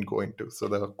and that we can go into. So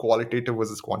the qualitative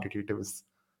versus quantitative is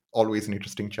always an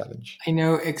interesting challenge. I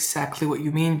know exactly what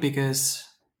you mean, because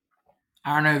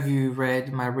I don't know if you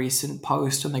read my recent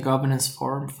post on the governance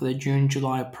forum for the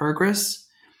June-July progress.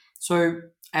 So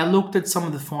I looked at some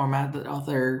of the format that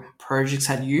other projects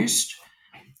had used,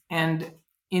 and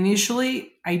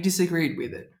initially I disagreed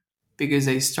with it, because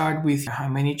they start with how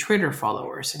many Twitter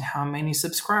followers and how many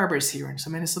subscribers here and so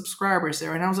many subscribers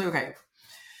there. And I was like, okay,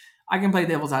 I can play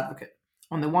devil's advocate.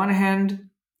 On the one hand,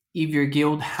 if your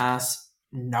guild has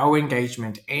no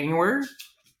engagement anywhere,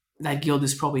 that guild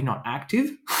is probably not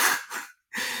active.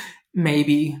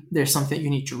 Maybe there's something you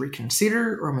need to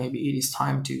reconsider, or maybe it is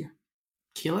time to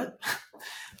kill it.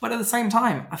 But at the same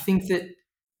time, I think that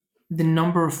the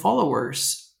number of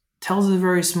followers tells a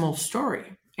very small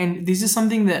story. And this is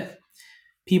something that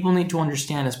people need to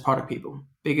understand as product people,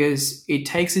 because it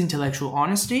takes intellectual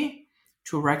honesty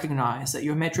to recognize that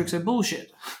your metrics are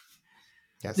bullshit.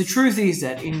 Yes. The truth is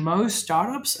that in most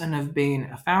startups, and I've been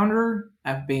a founder,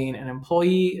 I've been an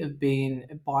employee, I've been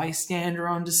a bystander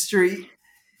on the street,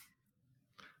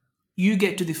 you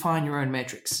get to define your own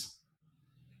metrics.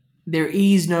 There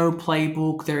is no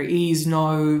playbook, there is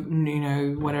no,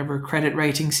 whatever credit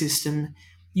rating system.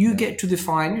 You get to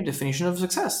define your definition of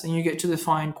success, and you get to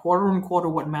define quarter on quarter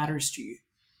what matters to you.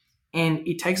 And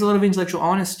it takes a lot of intellectual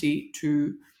honesty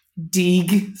to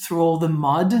dig through all the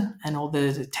mud and all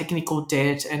the technical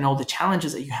debt and all the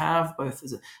challenges that you have, both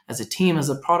as a team, as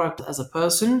a product, as a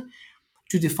person,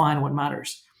 to define what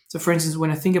matters. So for instance, when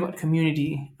I think about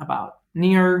community, about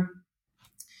Near,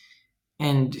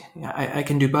 and I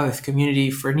can do both community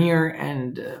for Near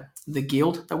and the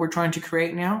guild that we're trying to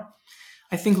create now,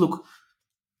 I think, look,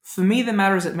 for me, the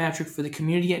matters that metric for the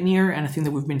community at Near, and I think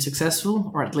that we've been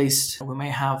successful, or at least we may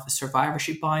have a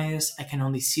survivorship bias. I can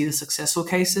only see the successful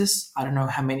cases. I don't know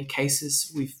how many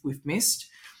cases we've missed.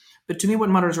 But to me, what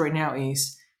matters right now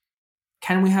is,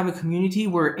 can we have a community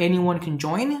where anyone can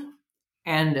join?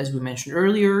 And as we mentioned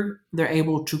earlier, they're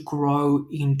able to grow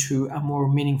into a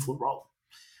more meaningful role.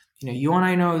 You and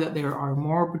I know that there are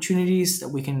more opportunities that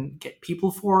we can get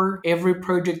people for. Every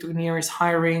project Near is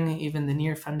hiring, even the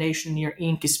Near Foundation, Near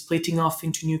Inc. is splitting off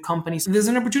into new companies. There's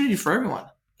an opportunity for everyone.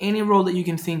 Any role that you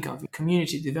can think of,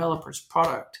 community, developers,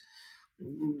 product,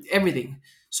 everything.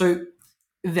 So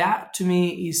that to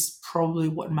me is probably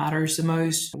what matters the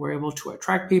most. We're able to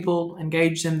attract people,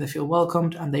 engage them, they feel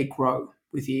welcomed, and they grow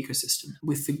with the ecosystem.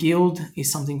 With the guild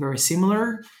is something very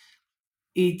similar.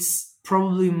 It's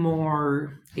probably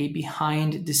more a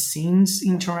behind the scenes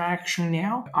interaction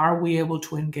now. Are we able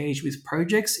to engage with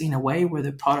projects in a way where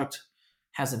the product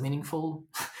has a meaningful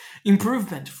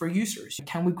improvement for users?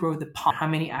 Can we grow the pie? How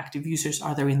many active users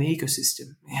are there in the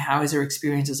ecosystem? How is their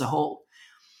experience as a whole?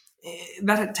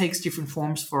 That takes different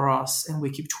forms for us, and we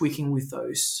keep tweaking with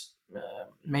those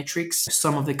metrics.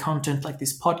 Some of the content, like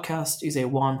this podcast, is a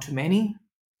one-to-many.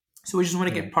 So we just want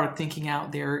to get product thinking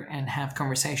out there and have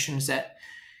conversations that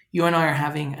you and I are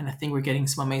having, and I think we're getting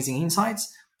some amazing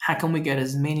insights. How can we get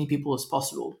as many people as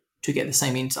possible to get the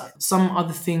same insight? Some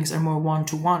other things are more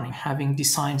one-to-one, having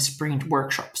design sprint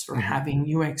workshops or having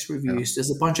UX reviews.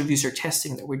 There's a bunch of user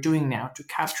testing that we're doing now to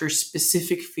capture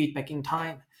specific feedback in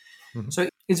time. So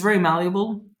it's very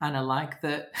malleable, and I like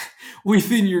that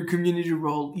within your community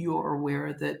role, you are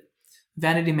aware that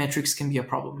vanity metrics can be a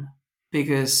problem,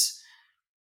 because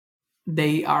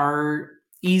they are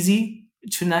easy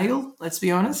to nail, let's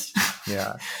be honest.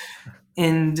 Yeah.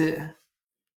 And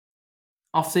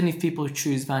often if people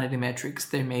choose vanity metrics,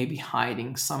 they may be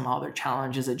hiding some other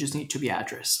challenges that just need to be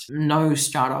addressed. No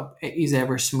startup is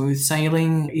ever smooth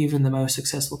sailing. Even the most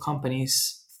successful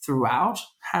companies throughout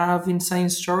have insane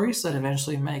stories that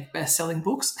eventually make best-selling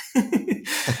books.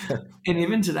 And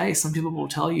even today, some people will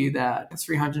tell you that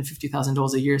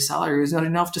 $350,000 a year salary is not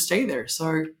enough to stay there.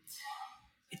 So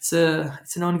it's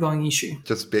an ongoing issue.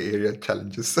 Just Bay Area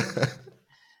challenges.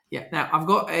 Yeah. Now, I've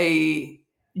got a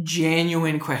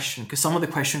genuine question, because some of the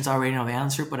questions I already know the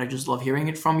answer, but I just love hearing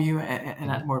it from you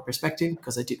and add more perspective,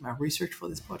 because I did my research for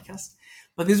this podcast.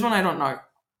 But this one I don't know,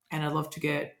 and I'd love to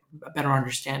get a better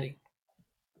understanding.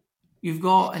 You've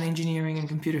got an engineering and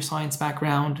computer science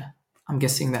background. I'm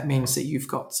guessing that means that you've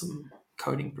got some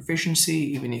coding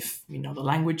proficiency, even if you know the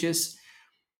languages.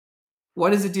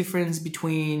 What is the difference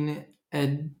between a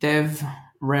dev,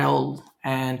 rel,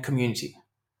 and community?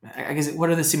 I guess what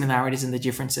are the similarities and the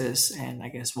differences, and I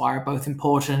guess why are both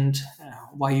important?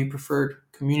 Why you preferred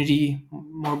community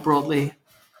more broadly?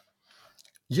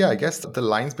 Yeah, I guess the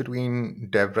lines between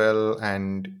DevRel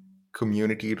and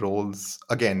community roles,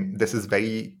 again, this is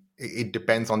very, it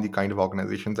depends on the kind of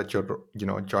organization that you're,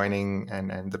 joining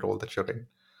and the role that you're in.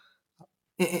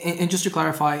 And just to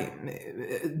clarify,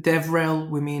 DevRel,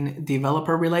 we mean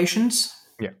developer relations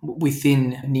Yeah.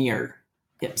 within Near.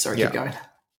 Yeah, sorry, keep going.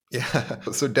 Yeah.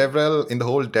 So DevRel, in the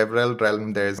whole DevRel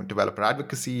realm, there's developer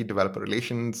advocacy, developer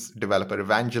relations, developer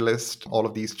evangelist, all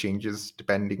of these changes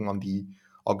depending on the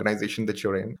organization that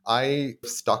you're in. I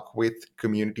stuck with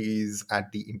communities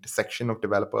at the intersection of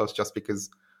developers just because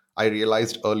I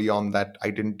realized early on that I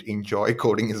didn't enjoy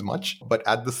coding as much. But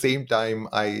at the same time,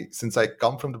 since I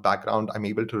come from the background, I'm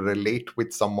able to relate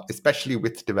with someone, especially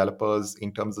with developers,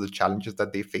 in terms of the challenges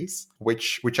that they face,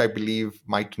 which I believe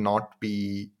might not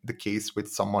be the case with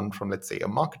someone from, let's say, a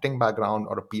marketing background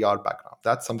or a PR background.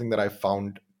 That's something that I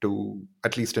found to,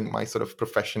 at least in my sort of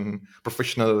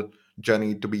professional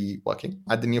journey, to be working.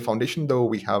 At the Near Foundation, though,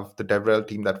 we have the DevRel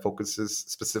team that focuses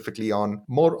specifically on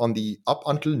more on the, up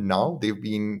until now, they've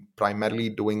been primarily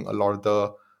doing a lot of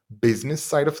the business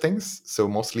side of things. So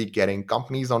mostly getting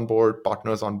companies on board,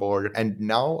 partners on board. And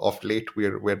now of late,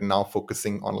 we're now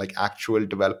focusing on like actual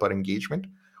developer engagement,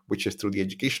 which is through the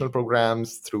educational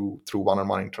programs, through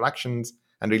one-on-one interactions,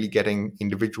 and really getting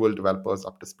individual developers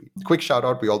up to speed. Quick shout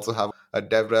out, we also have a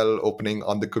DevRel opening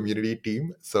on the community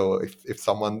team. So if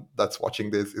someone that's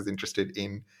watching this is interested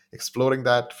in exploring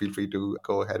that, feel free to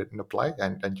go ahead and apply,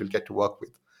 and you'll get to work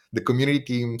with the community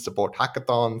team, support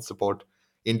hackathons, support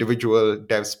individual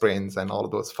dev sprints, and all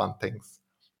of those fun things.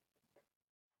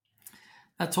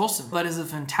 That's awesome. That is a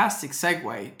fantastic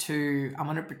segue to, I'm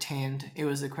going to pretend it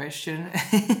was a question.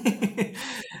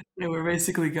 We're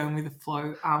basically going with the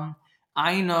flow.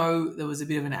 I know there was a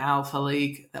bit of an alpha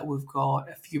leak that we've got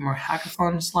a few more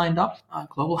hackathons lined up,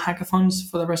 global hackathons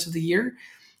for the rest of the year.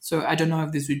 So I don't know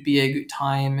if this would be a good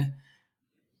time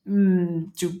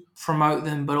to promote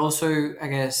them, but also, I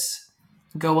guess,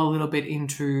 go a little bit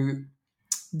into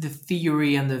the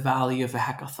theory and the value of a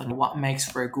hackathon, what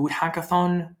makes for a good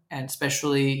hackathon, and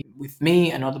especially with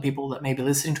me and other people that may be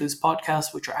listening to this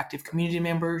podcast, which are active community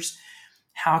members,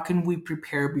 how can we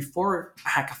prepare before a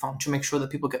hackathon to make sure that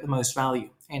people get the most value?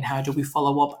 And how do we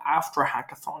follow up after a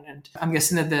hackathon? And I'm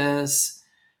guessing that there's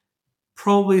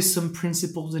probably some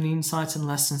principles and insights and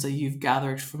lessons that you've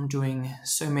gathered from doing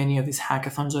so many of these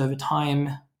hackathons over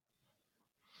time.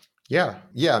 Yeah.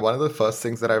 One of the first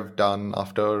things that I've done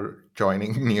after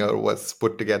joining Near was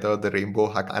put together the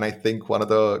Rainbow Hack. And I think one of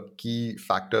the key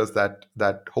factors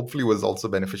that hopefully was also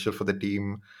beneficial for the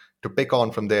team to pick on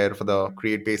from there for the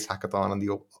Create-based hackathon and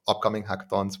the upcoming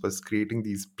hackathons was creating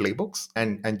these playbooks.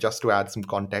 And just to add some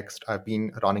context, I've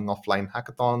been running offline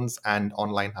hackathons and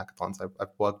online hackathons. I've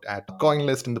worked at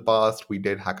CoinList in the past. We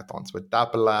did hackathons with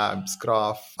Dapper Labs,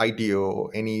 Graph,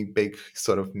 IDEO, any big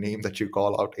sort of name that you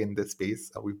call out in this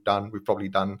space. We've probably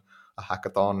done a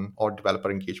hackathon or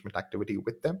developer engagement activity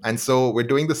with them. And so we're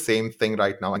doing the same thing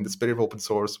right now. In the spirit of open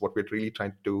source, what we're really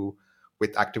trying to do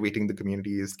with activating the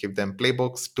community is give them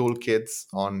playbooks, toolkits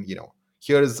on,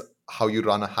 here's how you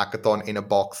run a hackathon in a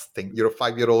box thing. You're a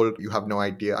 5-year-old, you have no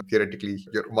idea. Theoretically,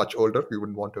 you're much older. We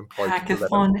wouldn't want to employ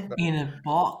hackathon in a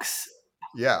box.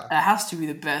 Yeah. That has to be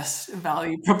the best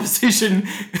value proposition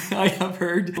I have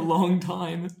heard in a long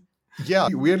time. Yeah,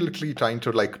 we're literally trying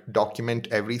to document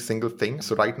every single thing.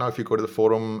 So right now, if you go to the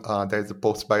forum, there's a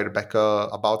post by Rebecca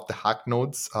about the hack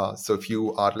nodes. So if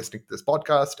you are listening to this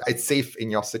podcast, it's safe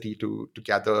in your city to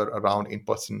gather around in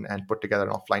person and put together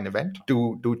an offline event.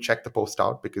 Do check the post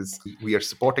out because we are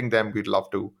supporting them. We'd love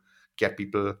to get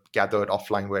people gathered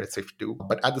offline where it's safe to do.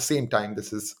 But at the same time,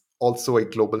 this is also a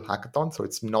global hackathon. So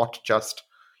it's not just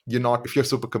if you're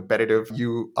super competitive,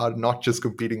 you are not just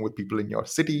competing with people in your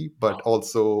city, but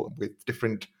also with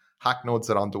different hack nodes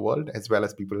around the world, as well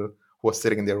as people who are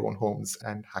sitting in their own homes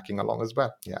and hacking along as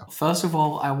well. Yeah. First of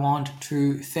all, I want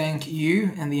to thank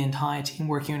you and the entire team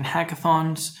working on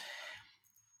hackathons.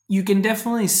 You can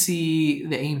definitely see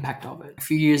the impact of it. A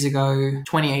few years ago,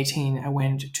 2018, I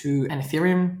went to an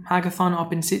Ethereum hackathon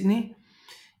up in Sydney.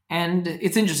 And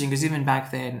it's interesting because even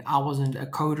back then, I wasn't a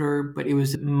coder, but it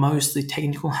was mostly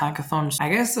technical hackathons. I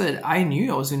guess that I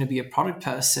knew I was going to be a product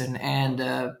person and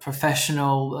a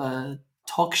professional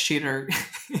talk shitter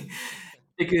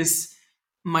because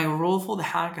my role for the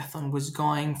hackathon was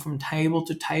going from table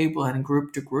to table and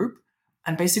group to group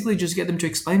and basically just get them to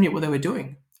explain to me what they were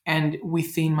doing. And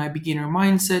within my beginner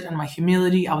mindset and my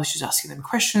humility, I was just asking them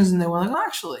questions, and they were like, oh,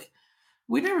 actually,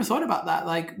 we never thought about that.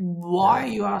 Like, why Yeah.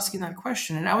 are you asking that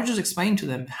question? And I would just explain to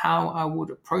them how I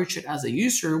would approach it as a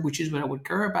user, which is what I would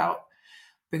care about.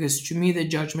 Because to me, the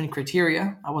judgment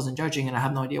criteria, I wasn't judging and I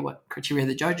have no idea what criteria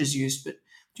the judges used, but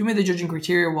to me, the judging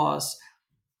criteria was,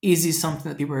 is this something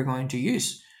that people are going to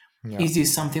use? Yeah. Is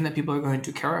this something that people are going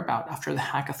to care about after the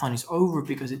hackathon is over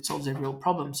because it solves a real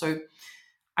problem? So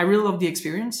I really love the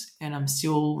experience, and I'm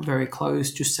still very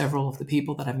close to several of the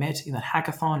people that I met in that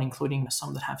hackathon, including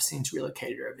some that have since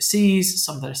relocated overseas,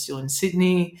 some that are still in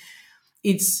Sydney.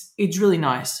 It's really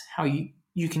nice how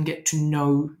you can get to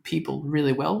know people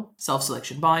really well.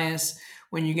 Self-selection bias,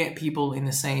 when you get people in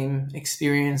the same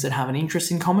experience that have an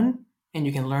interest in common and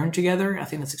you can learn together, I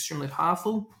think that's extremely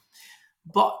powerful.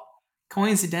 But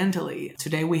coincidentally,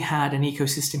 today we had an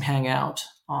ecosystem hangout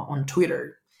on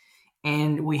Twitter,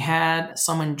 and we had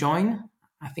someone join.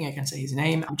 I think I can say his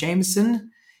name,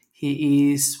 Jameson.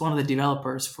 He is one of the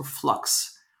developers for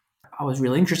Flux. I was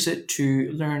really interested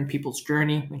to learn people's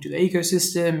journey into the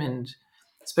ecosystem, and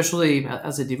especially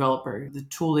as a developer, the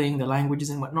tooling, the languages,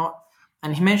 and whatnot.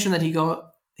 And he mentioned that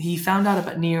he found out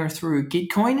about Near through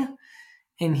Gitcoin,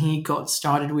 and he got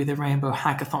started with a Rainbow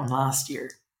Hackathon last year.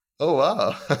 Oh,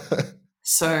 wow.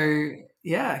 So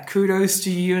yeah, kudos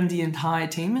to you and the entire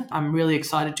team. I'm really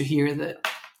excited to hear that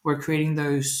we're creating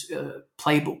those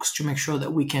playbooks to make sure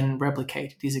that we can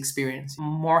replicate this experience.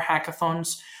 More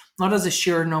hackathons, not as a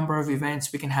sheer number of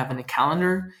events we can have in a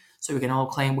calendar, so we can all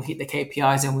claim we hit the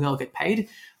KPIs and we all get paid,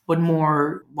 but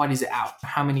more, what is it out?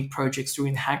 How many projects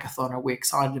during the hackathon are we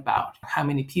excited about? How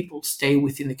many people stay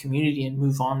within the community and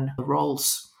move on the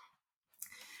roles?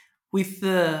 With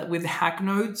the hack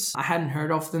nodes, I hadn't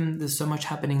heard of them. There's so much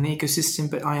happening in the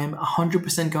ecosystem, but I am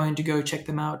 100% going to go check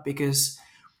them out, because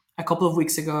a couple of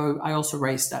weeks ago, I also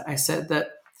raised that. I said that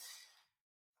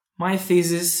my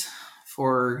thesis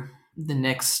for the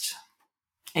next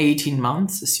 18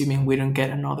 months, assuming we don't get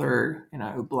another,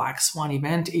 black swan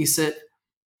event, is that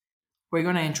we're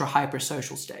going to enter a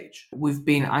hyper-social stage. We've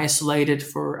been isolated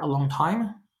for a long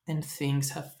time, and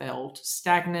things have felt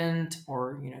stagnant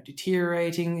or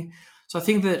deteriorating. So I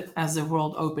think that as the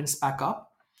world opens back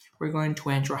up, we're going to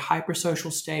enter a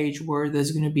hyper-social stage where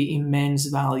there's going to be immense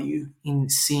value in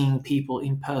seeing people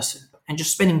in person and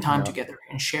just spending time Yeah. together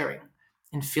and sharing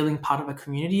and feeling part of a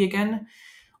community again.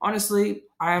 Honestly,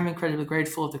 I am incredibly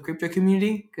grateful of the crypto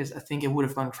community, because I think it would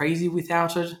have gone crazy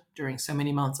without it during so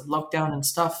many months of lockdown and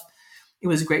stuff. It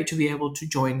was great to be able to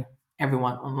join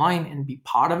everyone online and be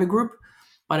part of a group.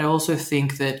 But I also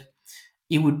think that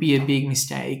it would be a big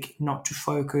mistake not to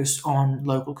focus on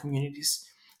local communities.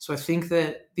 So I think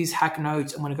that these hack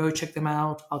nodes, I'm going to go check them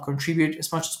out. I'll contribute as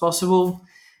much as possible.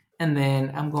 And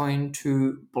then I'm going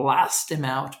to blast them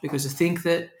out, because I think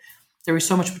that there is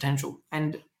so much potential.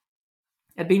 And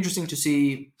it'd be interesting to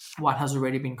see what has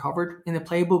already been covered in the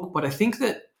playbook. But I think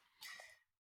that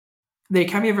there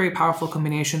can be a very powerful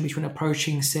combination between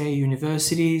approaching, say,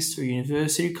 universities or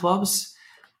university clubs.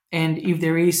 And if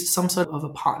there is some sort of a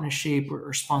partnership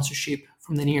or sponsorship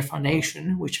from the Near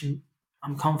Foundation, which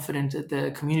I'm confident that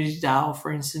the community DAO,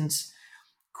 for instance,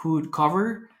 could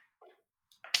cover,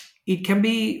 it can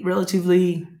be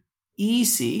relatively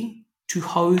easy to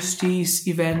host these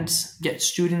events, get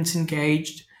students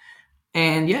engaged,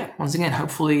 and yeah, once again,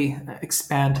 hopefully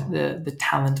expand the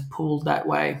talent pool that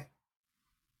way.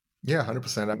 Yeah,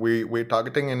 100%. We're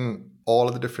targeting in all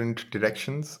of the different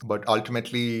directions, but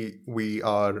ultimately we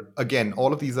are, again,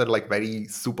 all of these are like very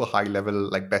super high level,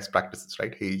 like best practices,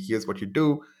 right? Hey, here's what you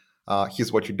do,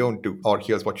 here's what you don't do, or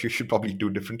here's what you should probably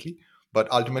do differently.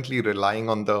 But ultimately relying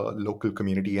on the local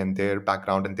community and their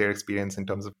background and their experience in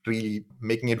terms of really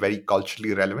making it very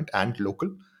culturally relevant and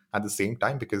local at the same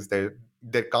time, because there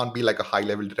can't be like a high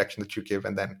level direction that you give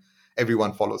and then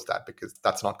everyone follows that, because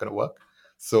that's not going to work.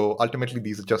 So ultimately,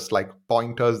 these are just like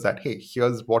pointers that, hey,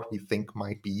 here's what we think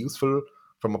might be useful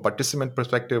from a participant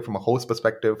perspective, from a host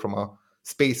perspective, from a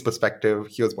space perspective.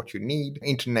 Here's what you need: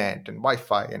 internet and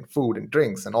Wi-Fi and food and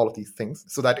drinks and all of these things,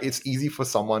 so that it's easy for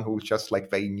someone who's just like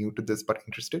very new to this but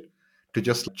interested to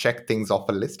just check things off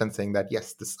a list and saying that,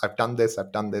 yes, this I've done this,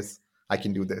 I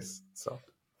can do this. So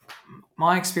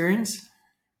My experience,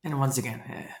 and once again,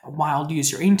 wild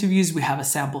user interviews, we have a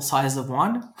sample size of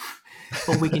one.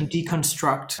 But we can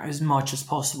deconstruct as much as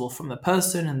possible from the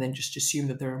person and then just assume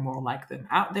that there are more like them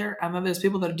out there. And then there's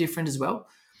people that are different as well.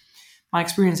 My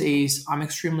experience is I'm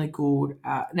extremely good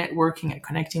at networking, at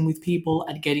connecting with people,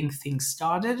 at getting things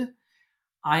started.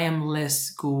 I am less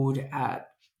good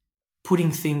at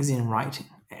putting things in writing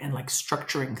and like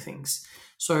structuring things.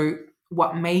 So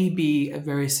what may be a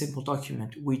very simple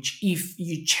document, which if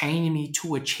you chain me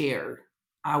to a chair,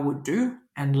 I would do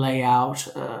and lay out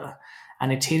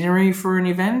an itinerary for an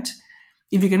event.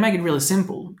 If you can make it really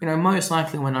simple, most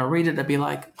likely when I read it, I'd be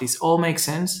like, this all makes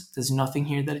sense. There's nothing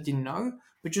here that I didn't know,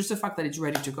 but just the fact that it's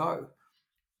ready to go,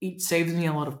 it saves me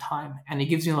a lot of time and it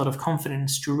gives me a lot of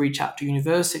confidence to reach out to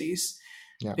universities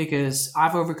because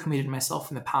I've overcommitted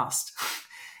myself in the past.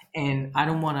 And I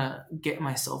don't want to get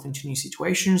myself into new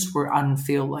situations where I don't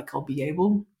feel like I'll be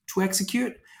able to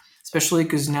execute, especially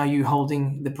because now you're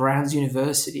holding the Brands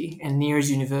University and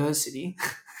Nears University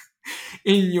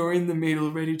and you're in the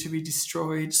middle ready to be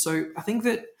destroyed. So I think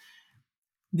that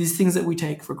these things that we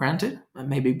take for granted,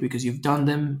 maybe because you've done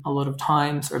them a lot of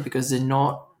times or because they're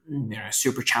not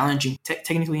super challenging,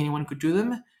 technically anyone could do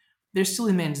them, there's still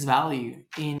immense value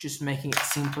in just making it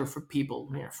simpler for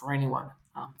people, for anyone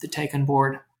to take on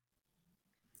board.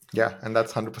 Yeah, and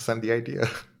that's 100% the idea.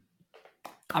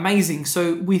 Amazing.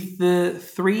 So with the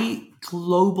 3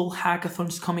 global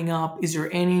hackathons coming up, is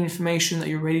there any information that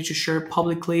you're ready to share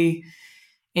publicly?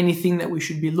 Anything that we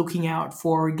should be looking out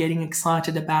for, getting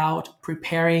excited about,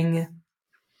 preparing?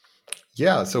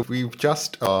 Yeah, so we've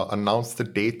just announced the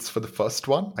dates for the first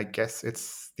one. I guess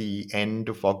it's the end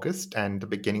of August and the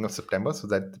beginning of September. So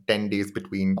that 10 days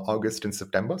between August and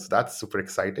September. So that's super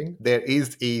exciting. There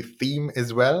is a theme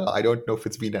as well. I don't know if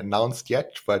it's been announced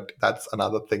yet, but that's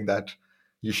another thing that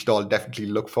you should all definitely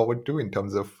look forward to in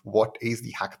terms of what is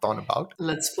the hackathon about.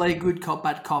 Let's play good cop,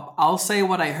 bad cop. I'll say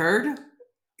what I heard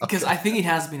because I think it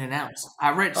has been announced.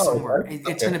 I read somewhere. Right.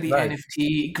 It's going to be nice.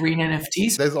 NFT, green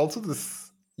NFTs. There's also this.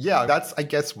 Yeah, that's, I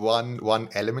guess, one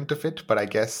element of it. But I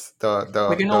guess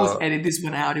we can always edit this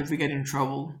one out if we get in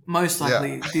trouble. Most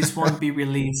likely, this won't be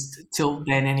released till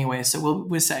then anyway, so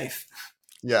we're safe.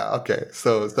 Yeah, okay.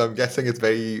 So I'm guessing it's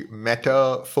very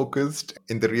meta focused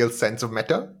in the real sense of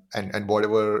meta, and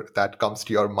whatever that comes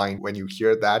to your mind when you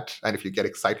hear that, and if you get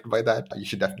excited by that, you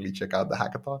should definitely check out the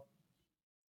hackathon.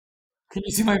 Can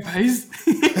you see my face?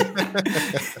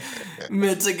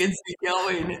 Meta gets me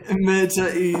going. Meta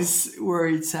is where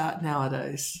it's at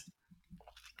nowadays.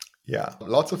 Yeah,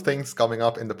 lots of things coming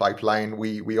up in the pipeline.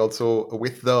 We also,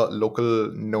 with the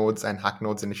local nodes and Hack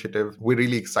Nodes initiative, we're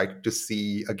really excited to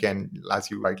see, again,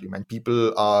 as you rightly mentioned,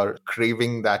 people are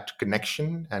craving that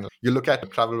connection. And you look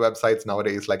at travel websites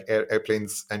nowadays, like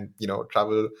airplanes and,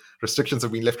 travel restrictions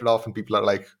have been lifted off and people are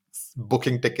like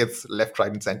booking tickets left,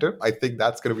 right, and center. I think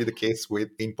that's going to be the case with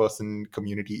in-person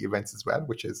community events as well,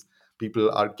 which is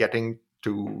people are getting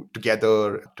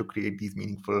together to create these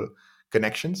meaningful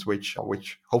connections, which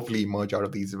hopefully emerge out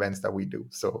of these events that we do.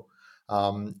 So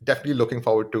definitely looking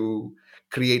forward to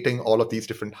creating all of these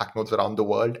different hack nodes around the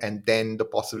world, and then the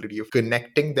possibility of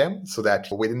connecting them so that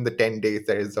within the 10 days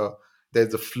there's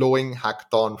a flowing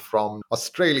hackathon from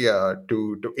Australia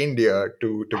to India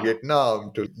to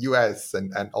Vietnam to US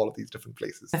and all of these different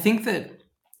places. I think that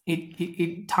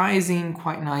it ties in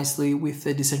quite nicely with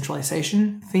the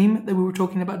decentralization theme that we were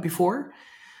talking about before.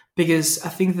 Because I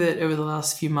think that over the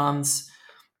last few months,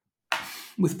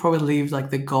 we've probably lived like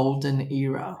the golden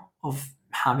era of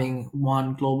having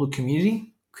one global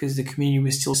community, because the community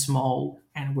was still small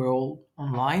and we're all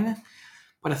online.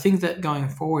 But I think that going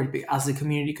forward, as the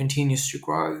community continues to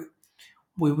grow,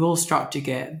 we will start to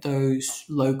get those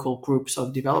local groups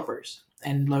of developers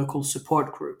and local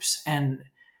support groups. And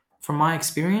from my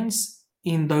experience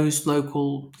in those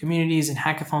local communities and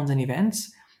hackathons and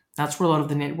events, that's where a lot of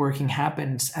the networking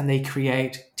happens, and they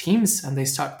create teams and they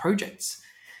start projects.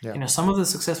 Yeah. Some of the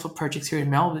successful projects here in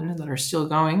Melbourne that are still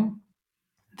going,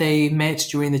 they met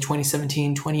during the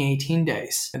 2017-2018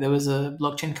 days. There was a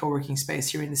blockchain co-working space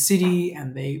here in the city,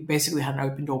 and they basically had an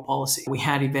open door policy. We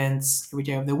had events every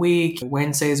day of the week.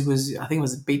 Wednesdays I think it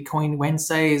was Bitcoin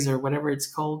Wednesdays or whatever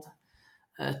it's called.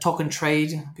 Talk and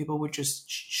trade. People would just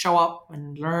show up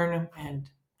and learn and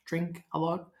drink a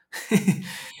lot.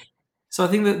 So I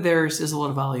think that there's a lot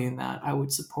of value in that. I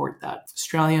would support that.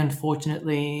 Australia,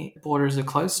 unfortunately, borders are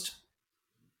closed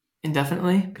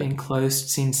indefinitely, been closed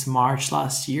since March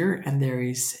last year, and there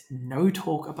is no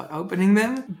talk about opening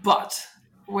them. But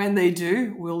when they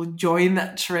do, we'll join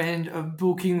that trend of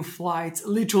booking flights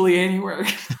literally anywhere.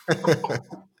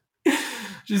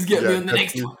 Just get me on the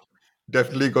next one.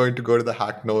 Definitely going to go to the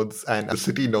hack nodes and the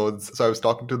city nodes. So I was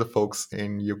talking to the folks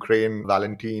in Ukraine,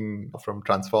 Valentin from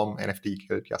Transform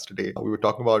NFT yesterday. We were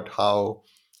talking about how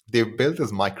they've built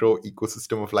this micro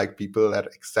ecosystem of like people that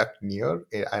accept Near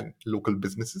and local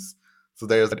businesses. So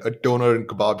there's a doner and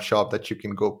kebab shop that you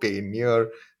can go pay in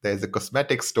Near. There's a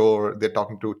cosmetic store. They're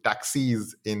talking to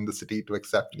taxis in the city to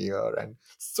accept Near, and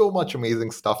so much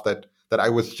amazing stuff that I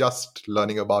was just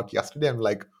learning about yesterday. I'm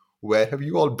like, where have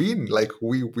you all been? Like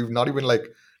we've not even like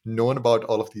known about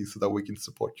all of these so that we can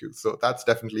support you. So that's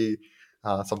definitely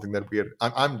something that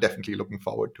I'm definitely looking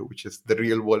forward to, which is the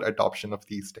real world adoption of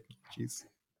these technologies.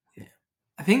 Yeah.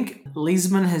 I think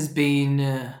Lisbon has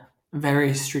been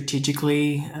very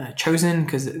strategically chosen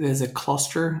because there's a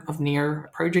cluster of near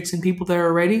projects and people there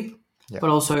already, Yeah. but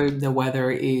also the weather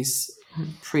is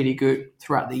pretty good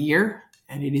throughout the year,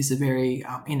 and it is a very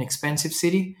inexpensive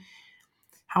city.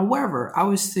 However, I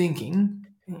was thinking,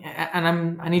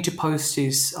 and I need to post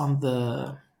this on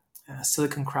the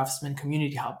Silicon Craftsman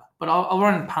Community Hub, but I'll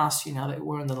run it past you now that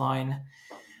we're on the line.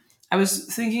 I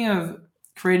was thinking of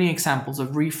creating examples of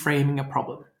reframing a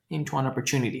problem into an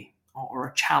opportunity or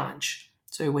a challenge.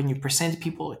 So when you present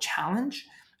people a challenge,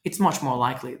 it's much more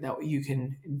likely that you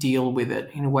can deal with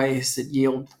it in ways that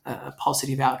yield a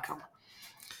positive outcome.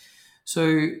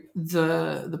 So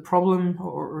the problem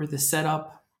or the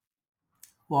setup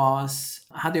was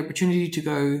I had the opportunity to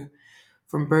go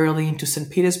from Berlin to St.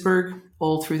 Petersburg,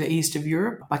 all through the east of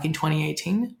Europe back in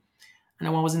 2018. And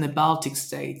I was in the Baltic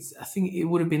states. I think it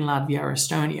would have been Latvia or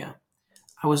Estonia.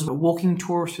 I was walking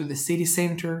tour through the city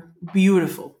center.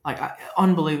 Beautiful,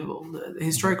 unbelievable. The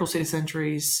historical city center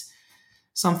is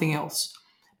something else.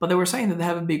 But they were saying that they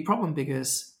have a big problem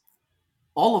because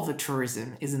all of the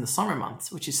tourism is in the summer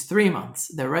months, which is 3 months.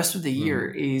 The rest of the year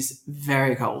is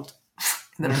very cold.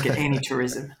 They don't get any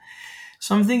tourism.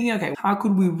 So I'm thinking, okay, how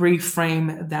could we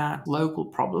reframe that local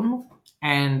problem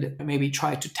and maybe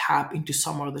try to tap into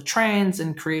some of the trends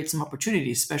and create some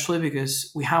opportunities, especially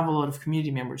because we have a lot of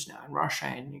community members now in Russia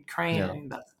and Ukraine Yeah.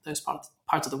 and those parts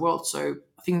of the world. So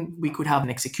I think we could have an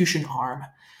execution arm.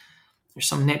 There's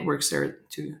some networks there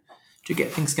to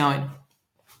get things going.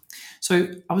 So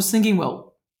I was thinking,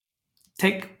 well,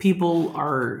 tech people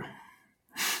are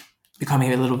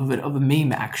becoming a little bit of a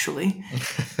meme actually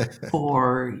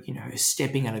for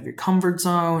stepping out of your comfort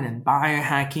zone and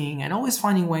biohacking and always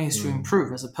finding ways to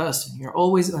improve as a person. You're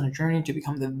always on a journey to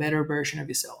become the better version of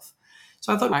yourself.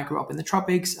 So I thought, I grew up in the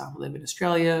tropics. I live in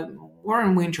Australia. We're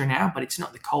in winter now, but it's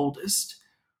not the coldest.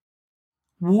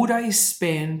 Would I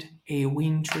spend a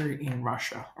winter in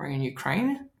Russia or in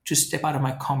Ukraine to step out of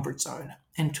my comfort zone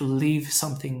and to live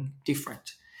something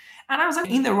different? And I was like,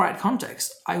 in the right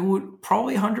context, I would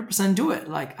probably 100% do it.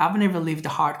 Like, I've never lived a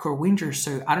hardcore winter,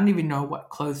 so I don't even know what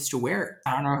clothes to wear.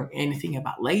 I don't know anything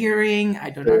about layering.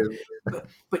 I don't know.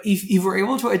 But if we're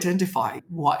able to identify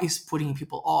what is putting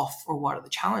people off or what are the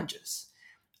challenges,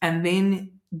 and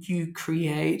then you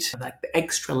create like the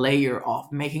extra layer of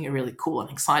making it really cool and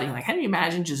exciting. Like, can you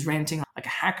imagine just renting like a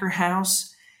hacker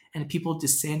house and people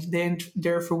descend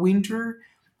there for winter,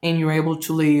 and you're able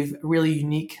to live a really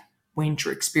unique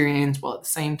winter experience while at the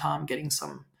same time getting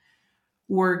some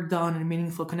work done and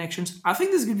meaningful connections? I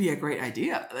think this could be a great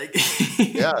idea. Like,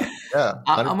 Yeah,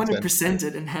 I'm going to 100%. present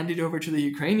it and hand it over to the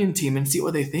Ukrainian team and see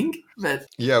what they think. But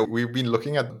Yeah, we've been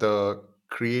looking at the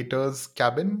Creators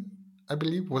Cabin, I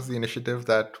believe, was the initiative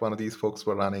that one of these folks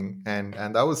were running, and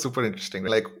that was super interesting.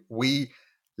 Like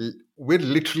we're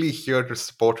literally here to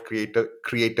support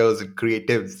creators and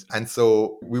creatives, and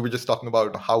so we were just talking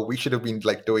about how we should have been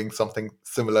like doing something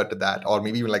similar to that, or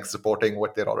maybe even like supporting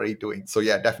what they're already doing. So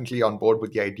yeah, definitely on board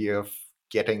with the idea of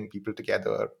getting people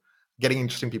together, getting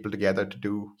interesting people together to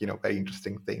do very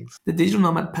interesting things. the digital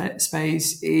nomad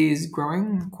space is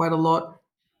growing quite a lot.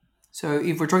 So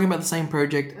if we're talking about the same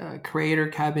project, Creator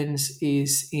Cabins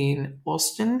is in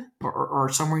Austin or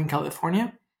somewhere in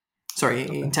California. Sorry,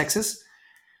 in Texas.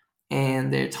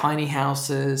 And they're tiny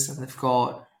houses and they've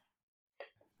got,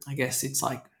 I guess it's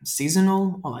like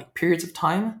seasonal or like periods of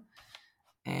time.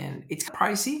 And it's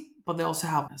pricey, but they also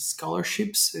have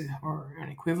scholarships or an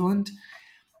equivalent.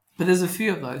 But there's a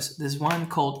few of those. There's one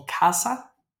called Casa,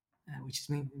 which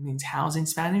means house in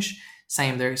Spanish.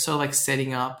 Same there. So like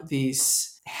setting up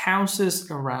these houses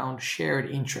around shared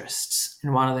interests.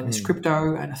 And one of them is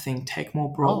crypto and I think tech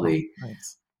more broadly. Oh,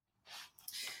 nice.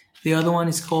 The other one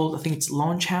is called, I think it's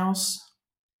Launch House.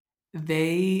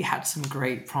 They had some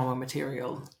great promo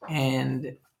material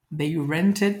and they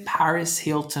rented Paris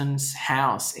Hilton's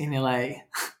house in LA.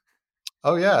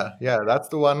 Oh yeah, that's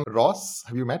the one. Ross,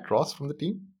 have you met Ross from the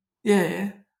team?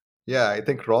 Yeah. Yeah, I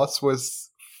think Ross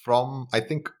was from. I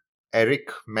think Eric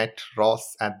met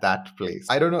Ross at that place.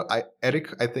 I don't know.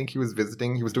 Eric, I think he was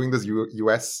visiting. He was doing this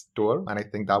US tour, and I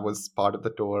think that was part of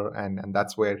the tour, and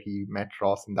that's where he met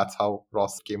Ross, and that's how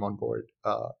Ross came on board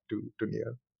to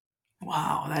Near.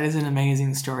 Wow, that is an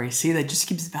amazing story. See, that just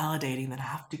keeps validating that I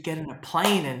have to get in a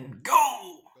plane and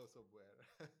go.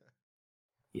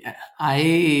 Yeah,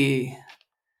 I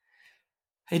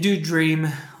do dream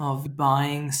of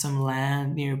buying some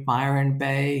land near Byron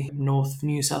Bay, north of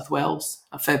New South Wales,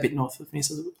 a fair bit north of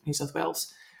New South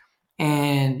Wales.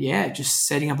 And yeah, just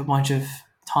setting up a bunch of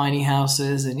tiny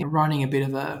houses and running a bit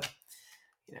of a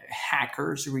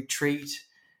hackers retreat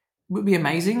would be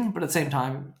amazing. But at the same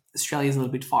time, Australia's a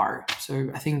little bit far. So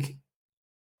I think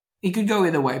it could go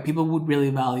either way. People would really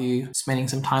value spending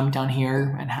some time down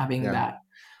here and having Yeah. that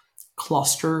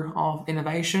cluster of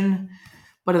innovation.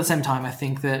 But at the same time, I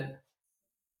think that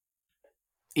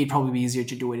it'd probably be easier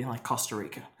to do it in like Costa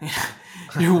Rica.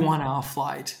 Do a 1 hour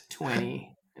flight to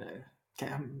any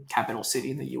capital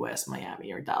city in the US,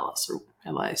 Miami or Dallas or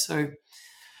LA. So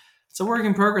it's a work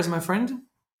in progress, my friend.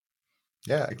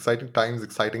 Yeah, exciting times,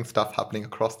 exciting stuff happening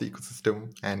across the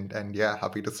ecosystem, and yeah,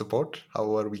 happy to support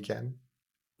however we can.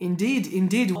 Indeed,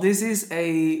 indeed. This is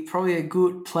probably a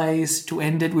good place to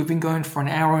end it. We've been going for an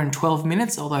hour and 12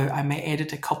 minutes, although I may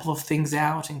edit a couple of things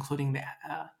out, including the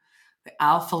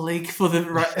alpha leak for the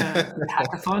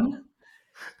hackathon.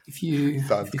 If you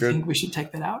Sounds think good. we should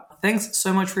take that out. Thanks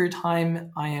so much for your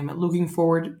time. I am looking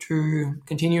forward to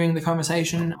continuing the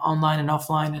conversation online and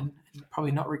offline and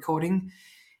probably not recording.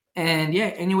 And yeah,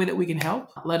 any way that we can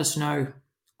help, let us know.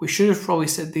 We should have probably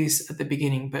said this at the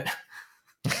beginning, but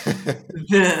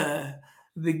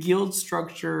the guild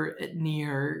structure at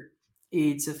Near,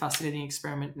 it's a fascinating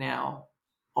experiment now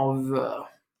of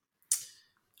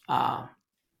uh,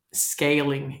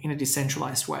 scaling in a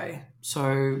decentralized way. So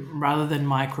rather than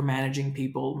micromanaging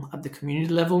people at the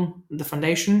community level, the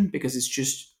foundation, because it's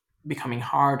just becoming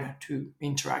hard to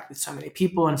interact with so many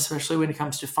people, and especially when it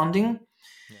comes to funding,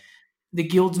 Yeah. the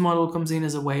guilds model comes in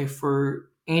as a way for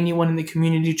anyone in the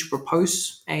community to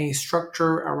propose a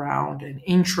structure around an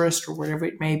interest or whatever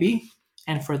it may be,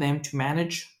 and for them to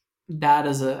manage that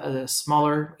as a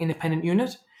smaller independent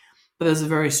unit. But there's a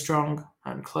very strong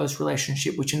and close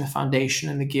relationship between the foundation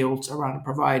and the guilds around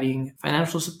providing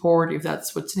financial support if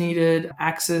that's what's needed,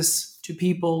 access to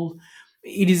people.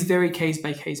 It is very case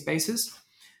by case basis.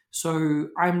 So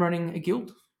I'm running a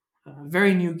guild, a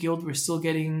very new guild. We're still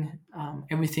getting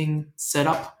everything set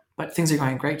up, but things are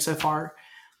going great so far.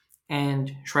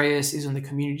 And Shreyas is on the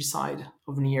community side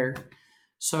of Near.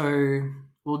 So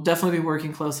we'll definitely be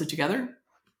working closely together.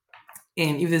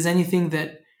 And if there's anything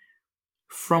that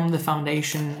from the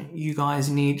foundation you guys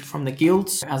need from the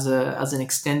guilds as an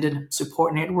extended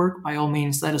support network, by all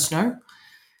means let us know.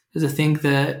 Because I think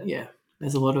that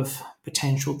there's a lot of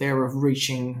potential there of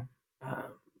reaching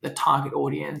the target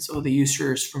audience or the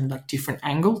users from like different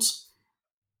angles.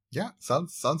 Yeah,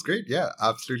 sounds great. Yeah,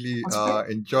 absolutely.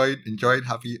 That's great. Enjoyed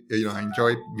happy.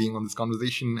 Enjoyed being on this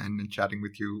conversation and chatting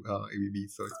with you, ABB.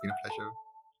 So it's been a pleasure.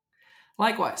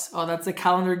 Likewise. Oh, that's the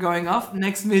calendar going off.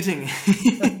 Next meeting.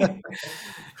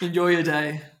 Enjoy your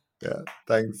day. Yeah,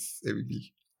 thanks, ABB.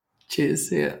 Cheers.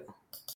 See ya.